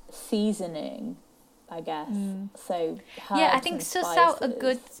 Seasoning, I guess. So I think suss out a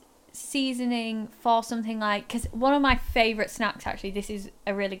good seasoning for something like, because one of my favourite snacks, actually, this is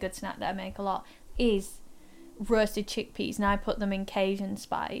a really good snack that I make a lot, is roasted chickpeas, and I put them in Cajun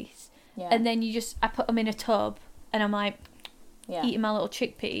spice, and then I put them in a tub, and I'm like eating my little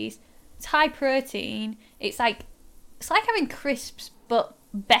chickpeas. It's high protein. It's like having crisps, but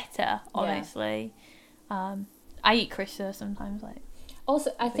better, honestly. I eat crisps sometimes, like.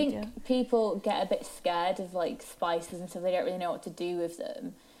 Also, I think people get a bit scared of like spices and stuff. They don't really know what to do with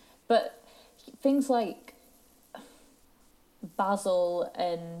them. But things like basil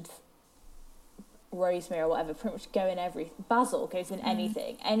and rosemary or whatever pretty much go in basil goes in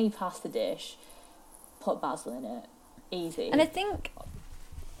anything. Any pasta dish, put basil in it. Easy. And I think...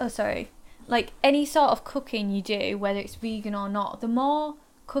 like any sort of cooking you do, whether it's vegan or not, the more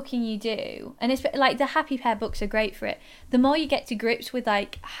cooking you do, and it's like the Happy Pear books are great for it, the more you get to grips with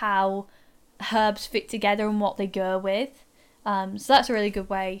like how herbs fit together and what they go with, so that's a really good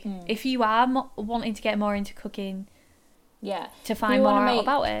way if you are wanting to get more into cooking, to find more out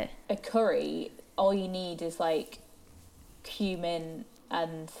about it. A curry, all you need is like cumin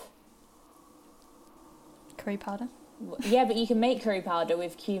and curry powder. Yeah, but you can make curry powder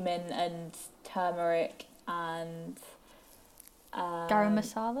with cumin and turmeric and garam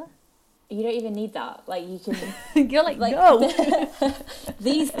masala. You don't even need that. Like, you can... You're like no.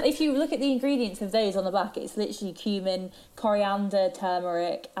 These, if you look at the ingredients of those on the back, it's literally cumin, coriander,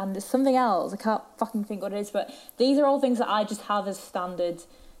 turmeric, and there's something else. I can't fucking think what it is, but these are all things that I just have as standard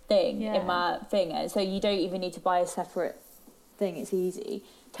thing in my thing. And so you don't even need to buy a separate thing. It's easy.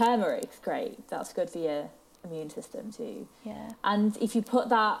 Turmeric's great. That's good for your immune system too. Yeah. And if you put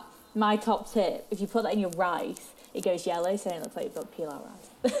that, my top tip, if you put that in your rice, it goes yellow, so it looks like you've got peel out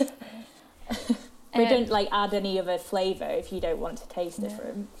rice. But don't like add any other flavour if you don't want it to taste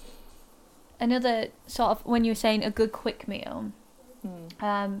different. Another sort of, when you were saying a good quick meal,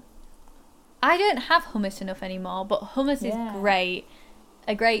 I don't have hummus enough anymore, but hummus is great.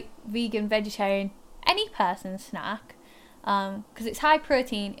 A great vegan, vegetarian, any person's snack, because it's high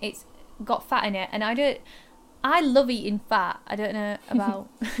protein, it's got fat in it, and I love eating fat. I don't know about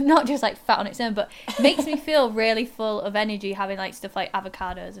not just like fat on its own, but it makes me feel really full of energy having like stuff like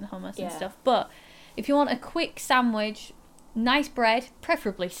avocados and hummus and stuff. But if you want a quick sandwich, nice bread,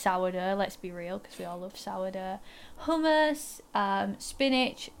 preferably sourdough, let's be real, because we all love sourdough, hummus,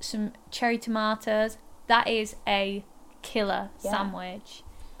 spinach, some cherry tomatoes, that is a killer sandwich.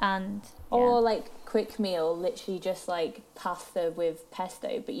 And or like quick meal, literally just like pasta with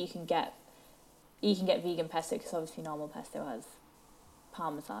pesto, but you can get vegan pesto, because obviously normal pesto has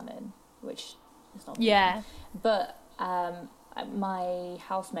parmesan in, which is not vegan. But my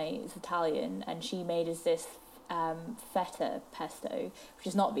housemate is Italian, and she made us this feta pesto, which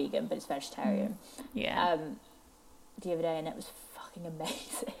is not vegan, but it's vegetarian. The other day, and it was fucking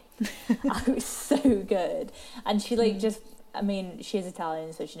amazing. It was so good. And she like just, I mean, she is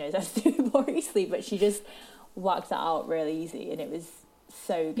Italian, so she knows how to do it more easily, but she just whacked that out really easy, and it was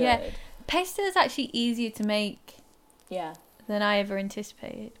so good. Yeah. Pesto is actually easier to make Yeah. than I ever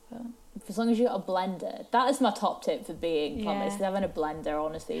anticipated. But As long as you got a blender. That is my top tip for being plant-based, Yeah. is having a blender,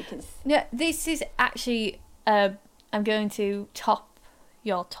 honestly, because... yeah, this is actually, I'm going to top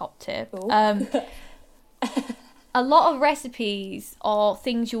your top tip. A lot of recipes or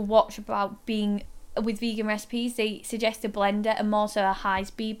things you'll watch about being with vegan recipes, they suggest a blender and more so a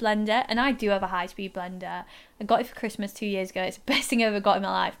high-speed blender. And I do have a high-speed blender. I got it for Christmas 2 years ago. It's the best thing I ever got in my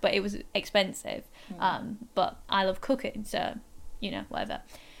life, but it was expensive. But I love cooking, so, whatever.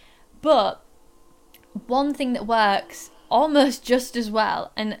 But one thing that works almost just as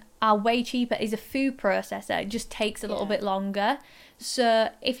well and are way cheaper is a food processor. It just takes a little bit longer. So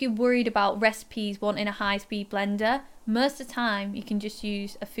if you're worried about recipes wanting a high-speed blender, most of the time you can just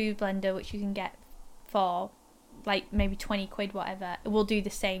use a food blender, which you can get for like maybe 20 quid, whatever. It will do the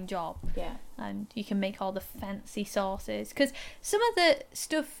same job. Yeah. And you can make all the fancy sauces. Because some of the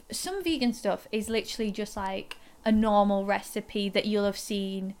stuff, some vegan stuff is literally just like a normal recipe that you'll have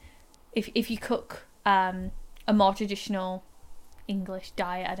seen if you cook a more traditional English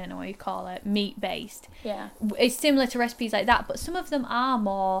diet, I don't know what you call it, meat-based. Yeah. It's similar to recipes like that, but some of them are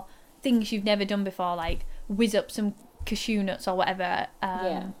more things you've never done before, like whiz up some cashew nuts or whatever.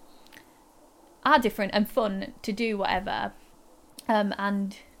 Are different and fun to do, whatever.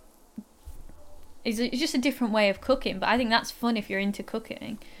 And it's just a different way of cooking, but I think that's fun if you're into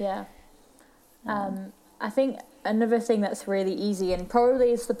cooking. Yeah. I think another thing that's really easy and probably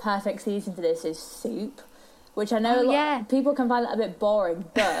is the perfect season for this is soup, which I know people can find that a bit boring,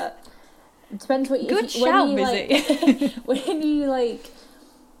 but it depends what you... Good shout, Mizzy. When you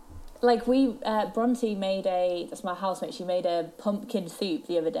we, Bronte made that's my housemate, she made a pumpkin soup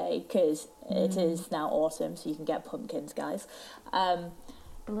the other day, because it is now autumn, so you can get pumpkins, guys.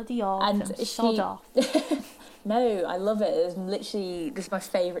 Bloody autumn, and sod off. No, I love it. It's literally, this is my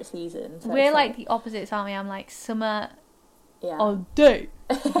favourite season. So we're like the opposites, aren't we? I'm like summer all day.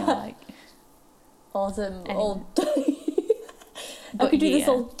 Like, autumn anyway. all day. I could do this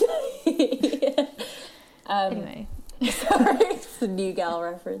all day. Anyway. Sorry, it's a New Gal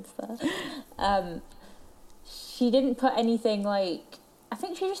reference there. She didn't put anything like... I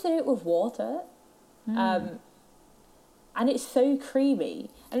think she just did it with water. And it's so creamy.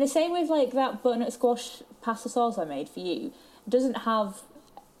 And the same with like that butternut squash pasta sauce I made for you. It doesn't have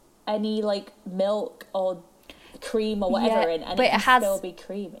any like milk or cream or whatever in, and it can still be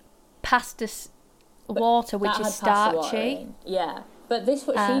creamy. Pasta water, which is starchy. Yeah, but this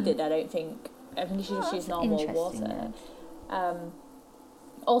what she did. I think she just used normal water.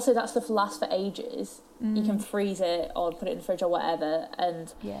 Also, that stuff lasts for ages. You can freeze it or put it in the fridge or whatever,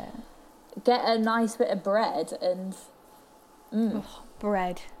 and get a nice bit of bread and.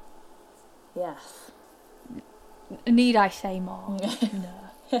 Bread. Yes. Need I say more?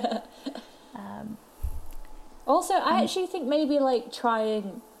 No. Also, I actually think maybe like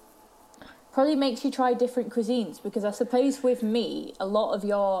trying probably makes you try different cuisines, because I suppose with meat, a lot of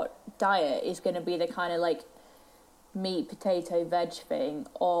your diet is going to be the kind of like meat, potato, veg thing,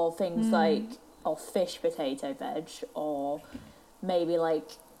 or things like, or fish, potato, veg, or maybe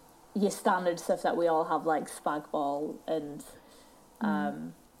like your standard stuff that we all have, like spag bol and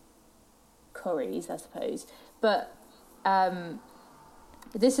curries, I suppose. But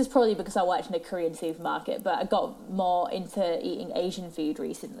this is probably because I worked in a Korean supermarket, but I got more into eating Asian food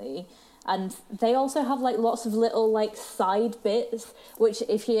recently. And they also have like lots of little like side bits, which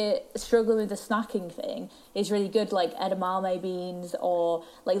if you're struggling with the snacking thing, is really good, like edamame beans or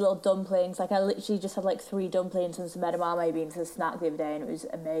like little dumplings. Like I literally just had like 3 dumplings and some edamame beans as a snack the other day, and it was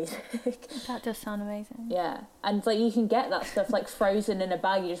amazing. That does sound amazing. Yeah, and like you can get that stuff like frozen in a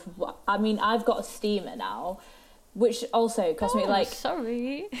bag. You just, I mean, I've got a steamer now, which also cost me like...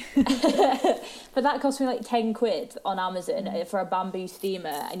 sorry. But that cost me like 10 quid on Amazon for a bamboo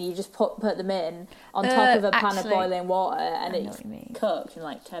steamer, and you just put them in on top of a pan of boiling water, and it's cooked in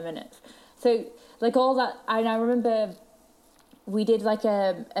like 10 minutes. So like all that, and I remember we did like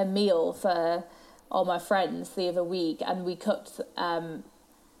a meal for all my friends the other week, and we cooked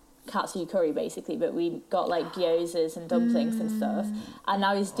katsu curry basically, but we got like gyozas and dumplings and stuff, and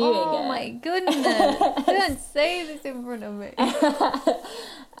I was doing it. Oh my goodness. Don't say this in front of me.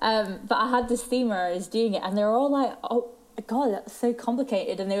 But I had the steamer, I was doing it, and they were all like, oh god, that's so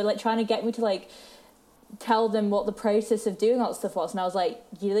complicated, and they were like trying to get me to like tell them what the process of doing all that stuff was, and I was like,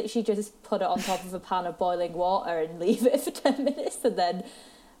 you literally just put it on top of a pan of boiling water and leave it for 10 minutes and then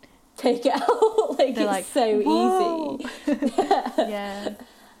take it out. Like, they're it's like, so whoa. Easy.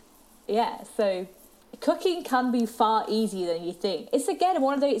 Yeah, so cooking can be far easier than you think. It's again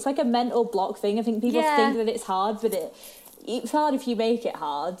one of those, it's like a mental block thing. I think people think that it's hard, but it's hard if you make it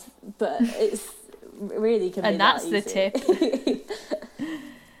hard, but it's really can be and that's that the easy. tip.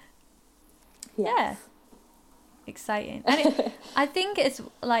 Yeah, exciting. And I think it's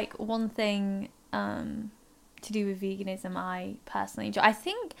like one thing to do with veganism I personally enjoy. I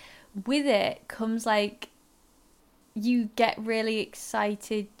think with it comes like you get really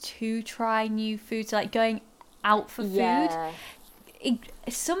excited to try new foods, like going out for food. It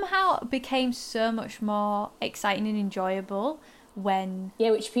somehow became so much more exciting and enjoyable when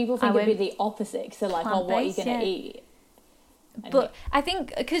which people think would be the opposite. So like, oh, what are you gonna eat? But I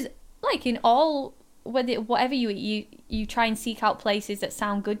think because like in all whatever you eat, you try and seek out places that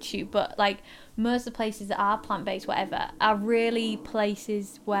sound good to you. But like most of the places that are plant based, whatever, are really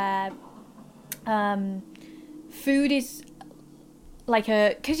places where food is like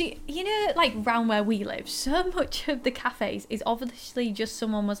because you know, like round where we live, so much of the cafes is obviously just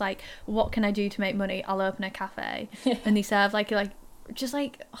someone was like, what can I do to make money? I'll open a cafe. And they serve like just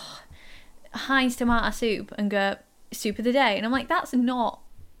like Heinz tomato soup and go soup of the day, and I'm like, that's not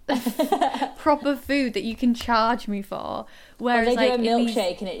proper food that you can charge me for. Whereas or they like do a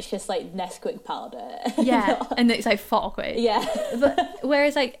milkshake and it's just like Nesquik powder. And it's like £4. But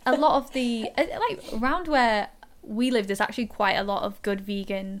whereas like a lot of the like around where we live, there's actually quite a lot of good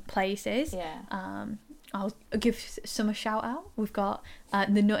vegan places. I'll give some a shout out. We've got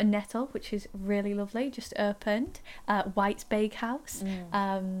the Nut and Nettle, which is really lovely, just opened. White's Bakehouse,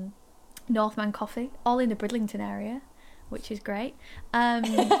 Northman Coffee, all in the Bridlington area, which is great.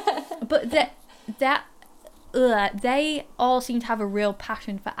 But they all seem to have a real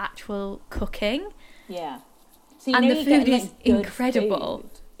passion for actual cooking. So and the food is incredible.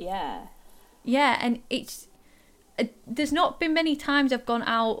 Food. And it's there's not been many times I've gone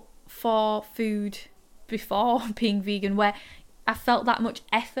out for food before being vegan where I felt that much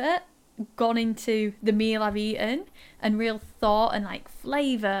effort gone into the meal I've eaten and real thought and like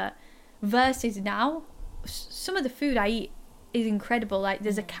flavour, versus now some of the food I eat is incredible. Like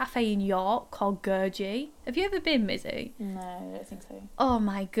there's a cafe in York called Gurgi. Have you ever been, Mizzy? No, I don't think so. Oh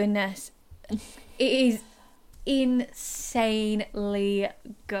my goodness. It is insanely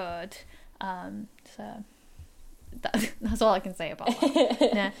good. So that's all I can say about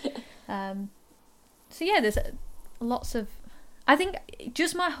that. So yeah, there's lots of, I think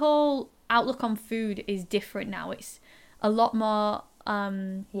just my whole outlook on food is different now. It's a lot more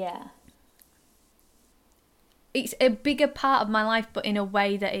it's a bigger part of my life, but in a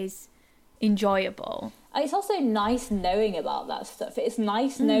way that is enjoyable. It's also nice knowing about that stuff. It's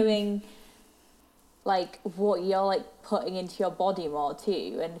nice knowing like what you're like putting into your body more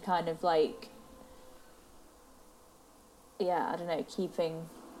too, and kind of like I don't know, keeping,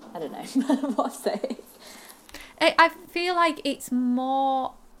 I don't know what to say. I feel like it's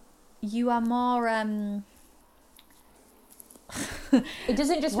more, you are more it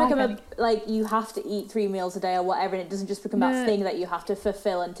doesn't just become like you have to eat 3 meals a day or whatever, and it doesn't just become that thing that you have to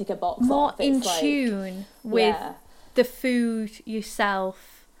fulfill and tick a box more off. It's in tune with the food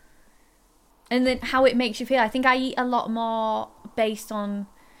yourself and then how it makes you feel. I think I eat a lot more based on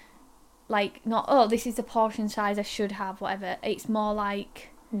like, not, oh, this is the portion size I should have, whatever. It's more like,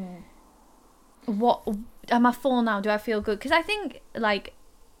 what, am I full now? Do I feel good? Because I think, like,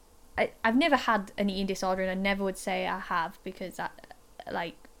 I've never had an eating disorder, and I never would say I have, because,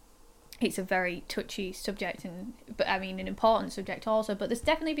 it's a very touchy subject, but I mean, an important subject also. But there's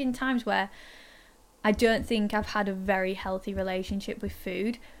definitely been times where I don't think I've had a very healthy relationship with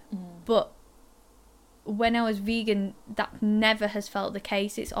food. But when I was vegan, that never has felt the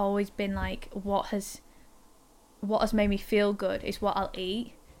case. It's always been like, what has made me feel good is what I'll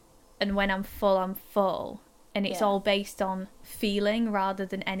eat, and when I'm full, and it's all based on feeling rather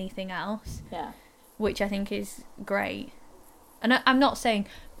than anything else, which I think is great. And I'm not saying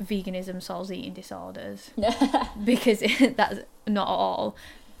veganism solves eating disorders because that's not at all,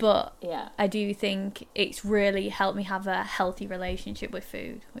 but I do think it's really helped me have a healthy relationship with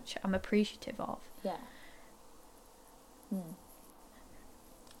food, which I'm appreciative of.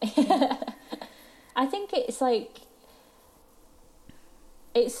 I think it's like,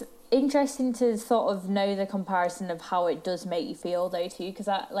 it's interesting to sort of know the comparison of how it does make you feel though too, because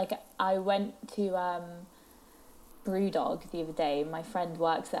I went to Brewdog the other day. My friend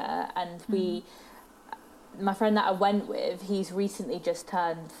works there, and my friend that I went with, he's recently just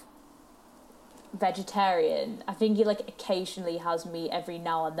turned vegetarian. I think he like occasionally has meat every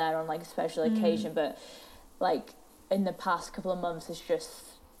now and then on like a special occasion, but like in the past couple of months has just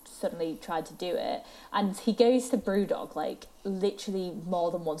suddenly tried to do it. And he goes to Brewdog like literally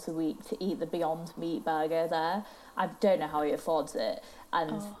more than once a week to eat the Beyond Meat burger there. I don't know how he affords it,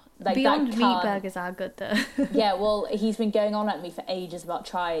 and Like, Beyond that Meat can't... burgers are good though. Yeah, well, he's been going on at me for ages about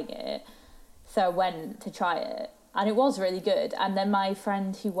trying it. So I went to try it. And it was really good. And then my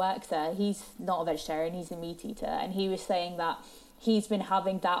friend who works there, he's not a vegetarian, he's a meat eater. And he was saying that he's been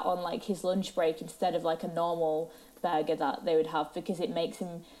having that on, like, his lunch break instead of, like, a normal burger that they would have, because it makes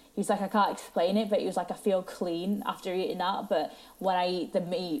him... He was like, I can't explain it, but he was like, I feel clean after eating that. But when I eat the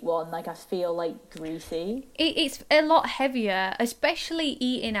meat one, like, I feel, like, greasy. It's a lot heavier, especially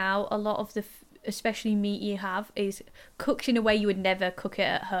eating out. A lot of the... especially meat you have is cooked in a way you would never cook it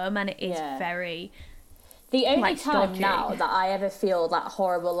at home, and it is very... The only like, time stodgy. now that I ever feel that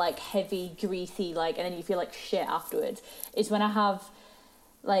horrible, like, heavy, greasy, like, and then you feel like shit afterwards, is when I have,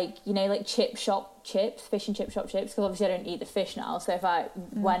 like, you know, like, fish and chip shop chips, because obviously I don't eat the fish now, so if I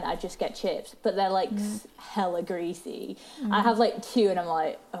went, I'd just get chips, but they're, like, hella greasy. I have, like, 2, and I'm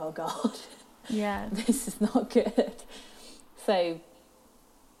like, oh, God. Yeah. This is not good. So,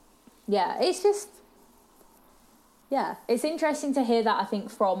 yeah, it's just... Yeah, it's interesting to hear that, I think,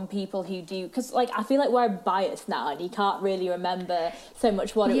 from people who do... Because, like, I feel like we're biased now, and you can't really remember so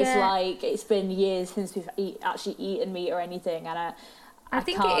much what it was like. It's been years since we've actually eaten meat or anything, and I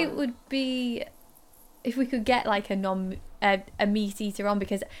think can't... it would be... If we could get, like, a meat eater on,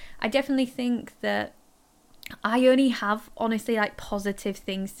 because I definitely think that I only have, honestly, like, positive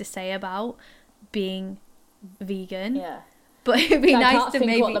things to say about being vegan. Yeah. But it'd be nice to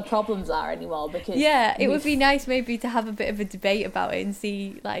maybe... I can't think what the problems are anymore, because... Yeah, it would be nice maybe to have a bit of a debate about it and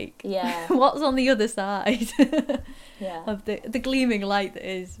see, like, what's on the other side of the gleaming light that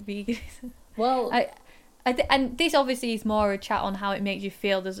is veganism. Well... and this obviously is more a chat on how it makes you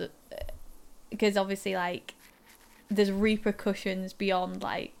feel. Because obviously, like, there's repercussions beyond,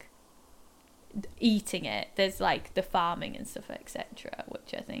 like, eating it. There's, like, the farming and stuff, etc.,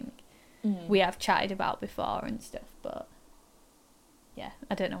 which I think we have chatted about before and stuff, but... Yeah,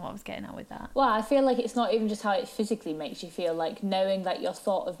 I don't know what I was getting at with that. Well, I feel like it's not even just how it physically makes you feel, like, knowing that you're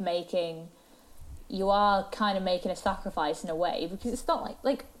sort of you are kind of making a sacrifice in a way, because it's not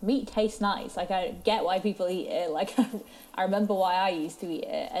like meat tastes nice. Like, I get why people eat it. Like, I remember why I used to eat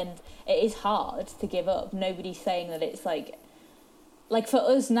it, and it is hard to give up. Nobody's saying that it's like for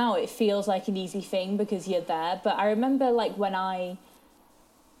us now, it feels like an easy thing because you're there. But I remember, like, when I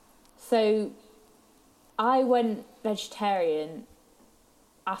went vegetarian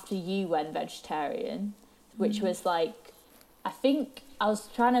after you went vegetarian, which was, like, I think, I was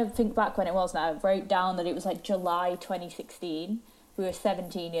trying to think back when it was now. I wrote down that it was, like, July 2016. We were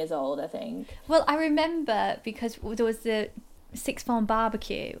 17 years old, I think. Well, I remember because there was the sixth form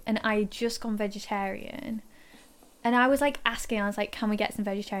barbecue and I had just gone vegetarian. And I was, like, asking, I was like, can we get some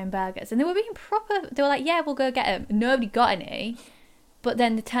vegetarian burgers? And they were being proper. They were like, yeah, we'll go get them. Nobody got any. But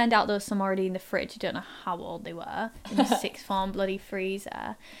then it turned out there was some already in the fridge. I don't know how old they were. In the sixth form bloody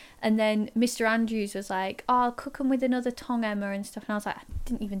freezer. And then Mr. Andrews was like, oh, I'll cook them with another tongue, Emma, and stuff. And I was like, I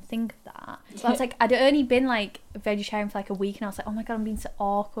didn't even think of that. So I was like, I'd only been, like, vegetarian for, like, a week. And I was like, oh, my God, I'm being so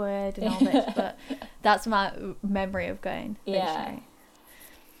awkward and all this. But that's my memory of going vegetarian. Yeah.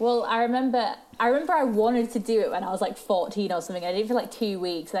 Well, I remember I wanted to do it when I was, like, 14 or something. I did it for, like, 2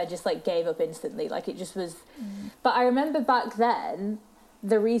 weeks. And I just, like, gave up instantly. Like, it just was... But I remember back then...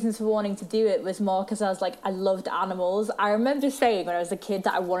 The reasons for wanting to do it was more because I was like, I loved animals. I remember saying when I was a kid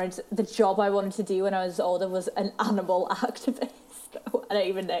that the job I wanted to do when I was older was an animal activist. I don't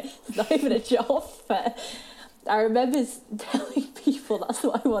even know. It's not even a job, but I remember telling people that's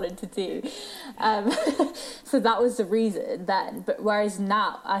what I wanted to do. So that was the reason then. But whereas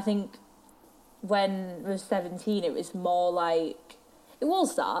now, I think when I was 17, it was more like, it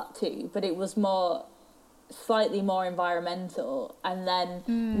was that too, but it was slightly more environmental. And then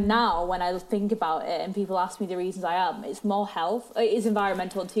now when I think about it and people ask me the reasons I am, it's more health. It is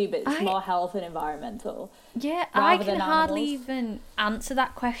environmental too, but it's more health and environmental. Yeah, I can hardly even answer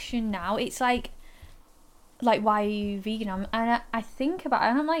that question now. It's like why are you vegan? And I think about it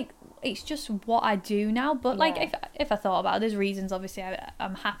and I'm like, it's just what I do now. But like if I thought about it, there's reasons. Obviously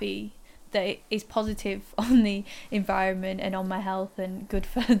I'm happy that it is positive on the environment and on my health and good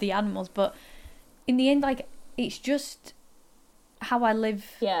for the animals, but in the end, like, it's just how I live,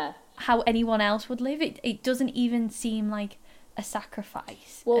 how anyone else would live. It doesn't even seem like a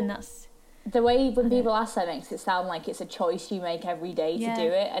sacrifice. Well, and that's... The way when people ask that makes it sound like it's a choice you make every day to do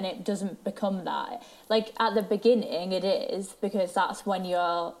it, and it doesn't become that. Like, at the beginning, it is, because that's when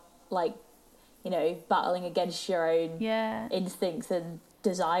you're, like, you know, battling against your own instincts and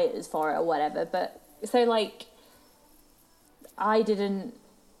desires for it or whatever. But, so, like, I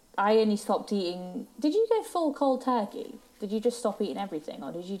only stopped eating... Did you go full cold turkey? Did you just stop eating everything,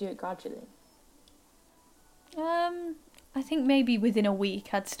 or did you do it gradually? I think maybe within a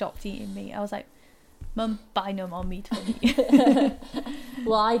week I'd stopped eating meat. I was like, Mum, buy no more meat for me.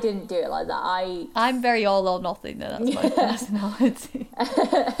 Well, I didn't do it like that. I'm very all or nothing, though. That's my personality.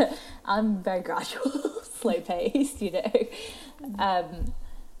 I'm very gradual, slow paced, you know.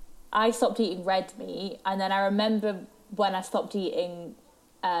 I stopped eating red meat, and then I remember when I stopped eating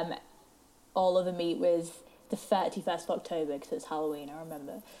all other meat was the 31st of October, because it's Halloween, I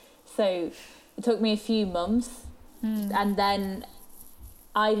remember. So it took me a few months, and then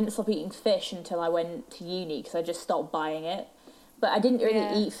I didn't stop eating fish until I went to uni, because I just stopped buying it. But I didn't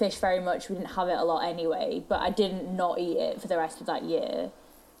really eat fish very much. We didn't have it a lot anyway, but I didn't not eat it for the rest of that year.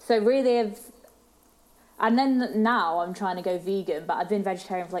 So really, and then now I'm trying to go vegan, but I've been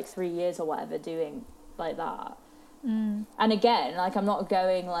vegetarian for like 3 years or whatever, doing like that. And again, like, I'm not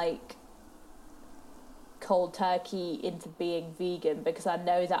going like cold turkey into being vegan, because I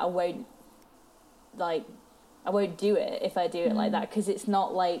know that I won't do it if I do it like that, because it's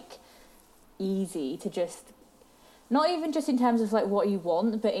not like easy to just, not even just in terms of like what you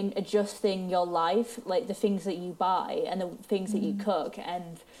want, but in adjusting your life, like the things that you buy and the things that you cook,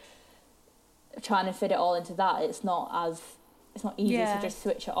 and trying to fit it all into that. It's not easy to just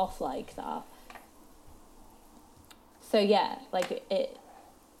switch it off like that. So yeah, like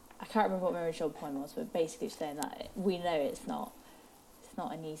I can't remember what my original point was, but basically saying that we know it's not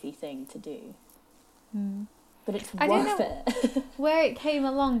an easy thing to do. But it's worth it. I don't know where it came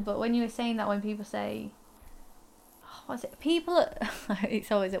along, but when you were saying that, when people say, what's it? People,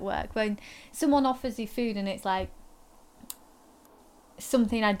 it's always at work, when someone offers you food and it's like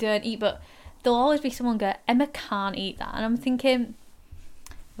something I don't eat, but there'll always be someone go, Emma can't eat that. And I'm thinking,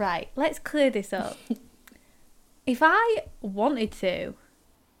 right, let's clear this up. If I wanted to,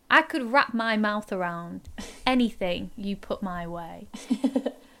 I could wrap my mouth around anything you put my way.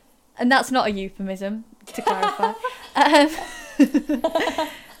 And that's not a euphemism, to clarify.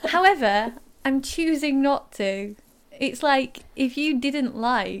 However, I'm choosing not to. It's like, if you didn't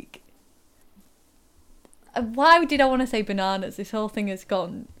like... Why did I want to say bananas? This whole thing has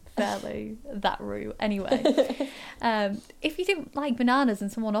gone fairly that route. Anyway, if you didn't like bananas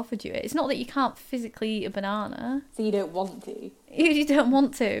and someone offered you it, it's not that you can't physically eat a banana. So you don't want to? You don't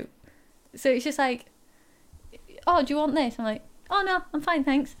want to. So it's just like, oh, do you want this? I'm like, oh no, I'm fine,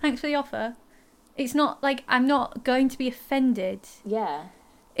 thanks. Thanks for the offer. It's not like, I'm not going to be offended. Yeah.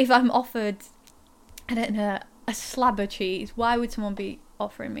 If I'm offered, I don't know, a slab of cheese. Why would someone be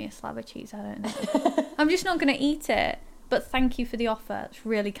offering me a slab of cheese? I don't know. I'm just not going to eat it. But thank you for the offer. It's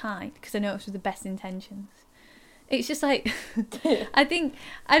really kind, because I know it's with the best intentions. It's just like, I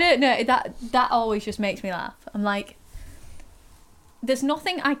don't know, that always just makes me laugh. I'm like, there's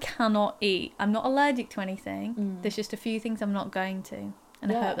nothing I cannot eat. I'm not allergic to anything. There's just a few things I'm not going to.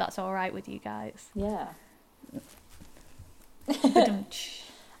 And I hope that's all right with you guys. Yeah. I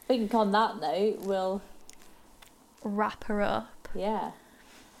think on that note, we'll wrap her up. Yeah.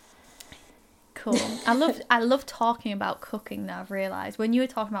 Cool. I love talking about cooking now. I've realised when you were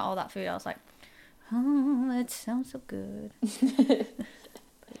talking about all that food, I was like, oh, that sounds so good. But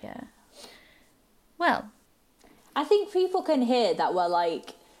yeah. Well, I think people can hear that we're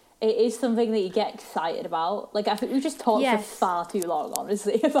like, it is something that you get excited about. Like, I think we've just talked for far too long,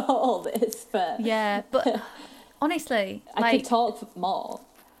 honestly, about all this. But yeah, but honestly, I could talk more.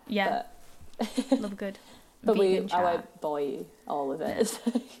 Yeah, love good. But I won't bore you all of it.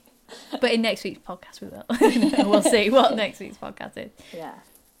 No. But in next week's podcast we will. We'll see what next week's podcast is. Yeah.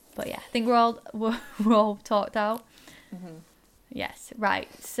 But yeah, I think we're all talked out. Yes, right.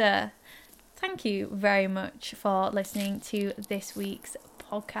 So thank you very much for listening to this week's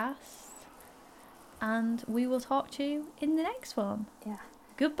podcast. And we will talk to you in the next one. Yeah.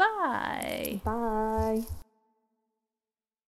 Goodbye. Bye.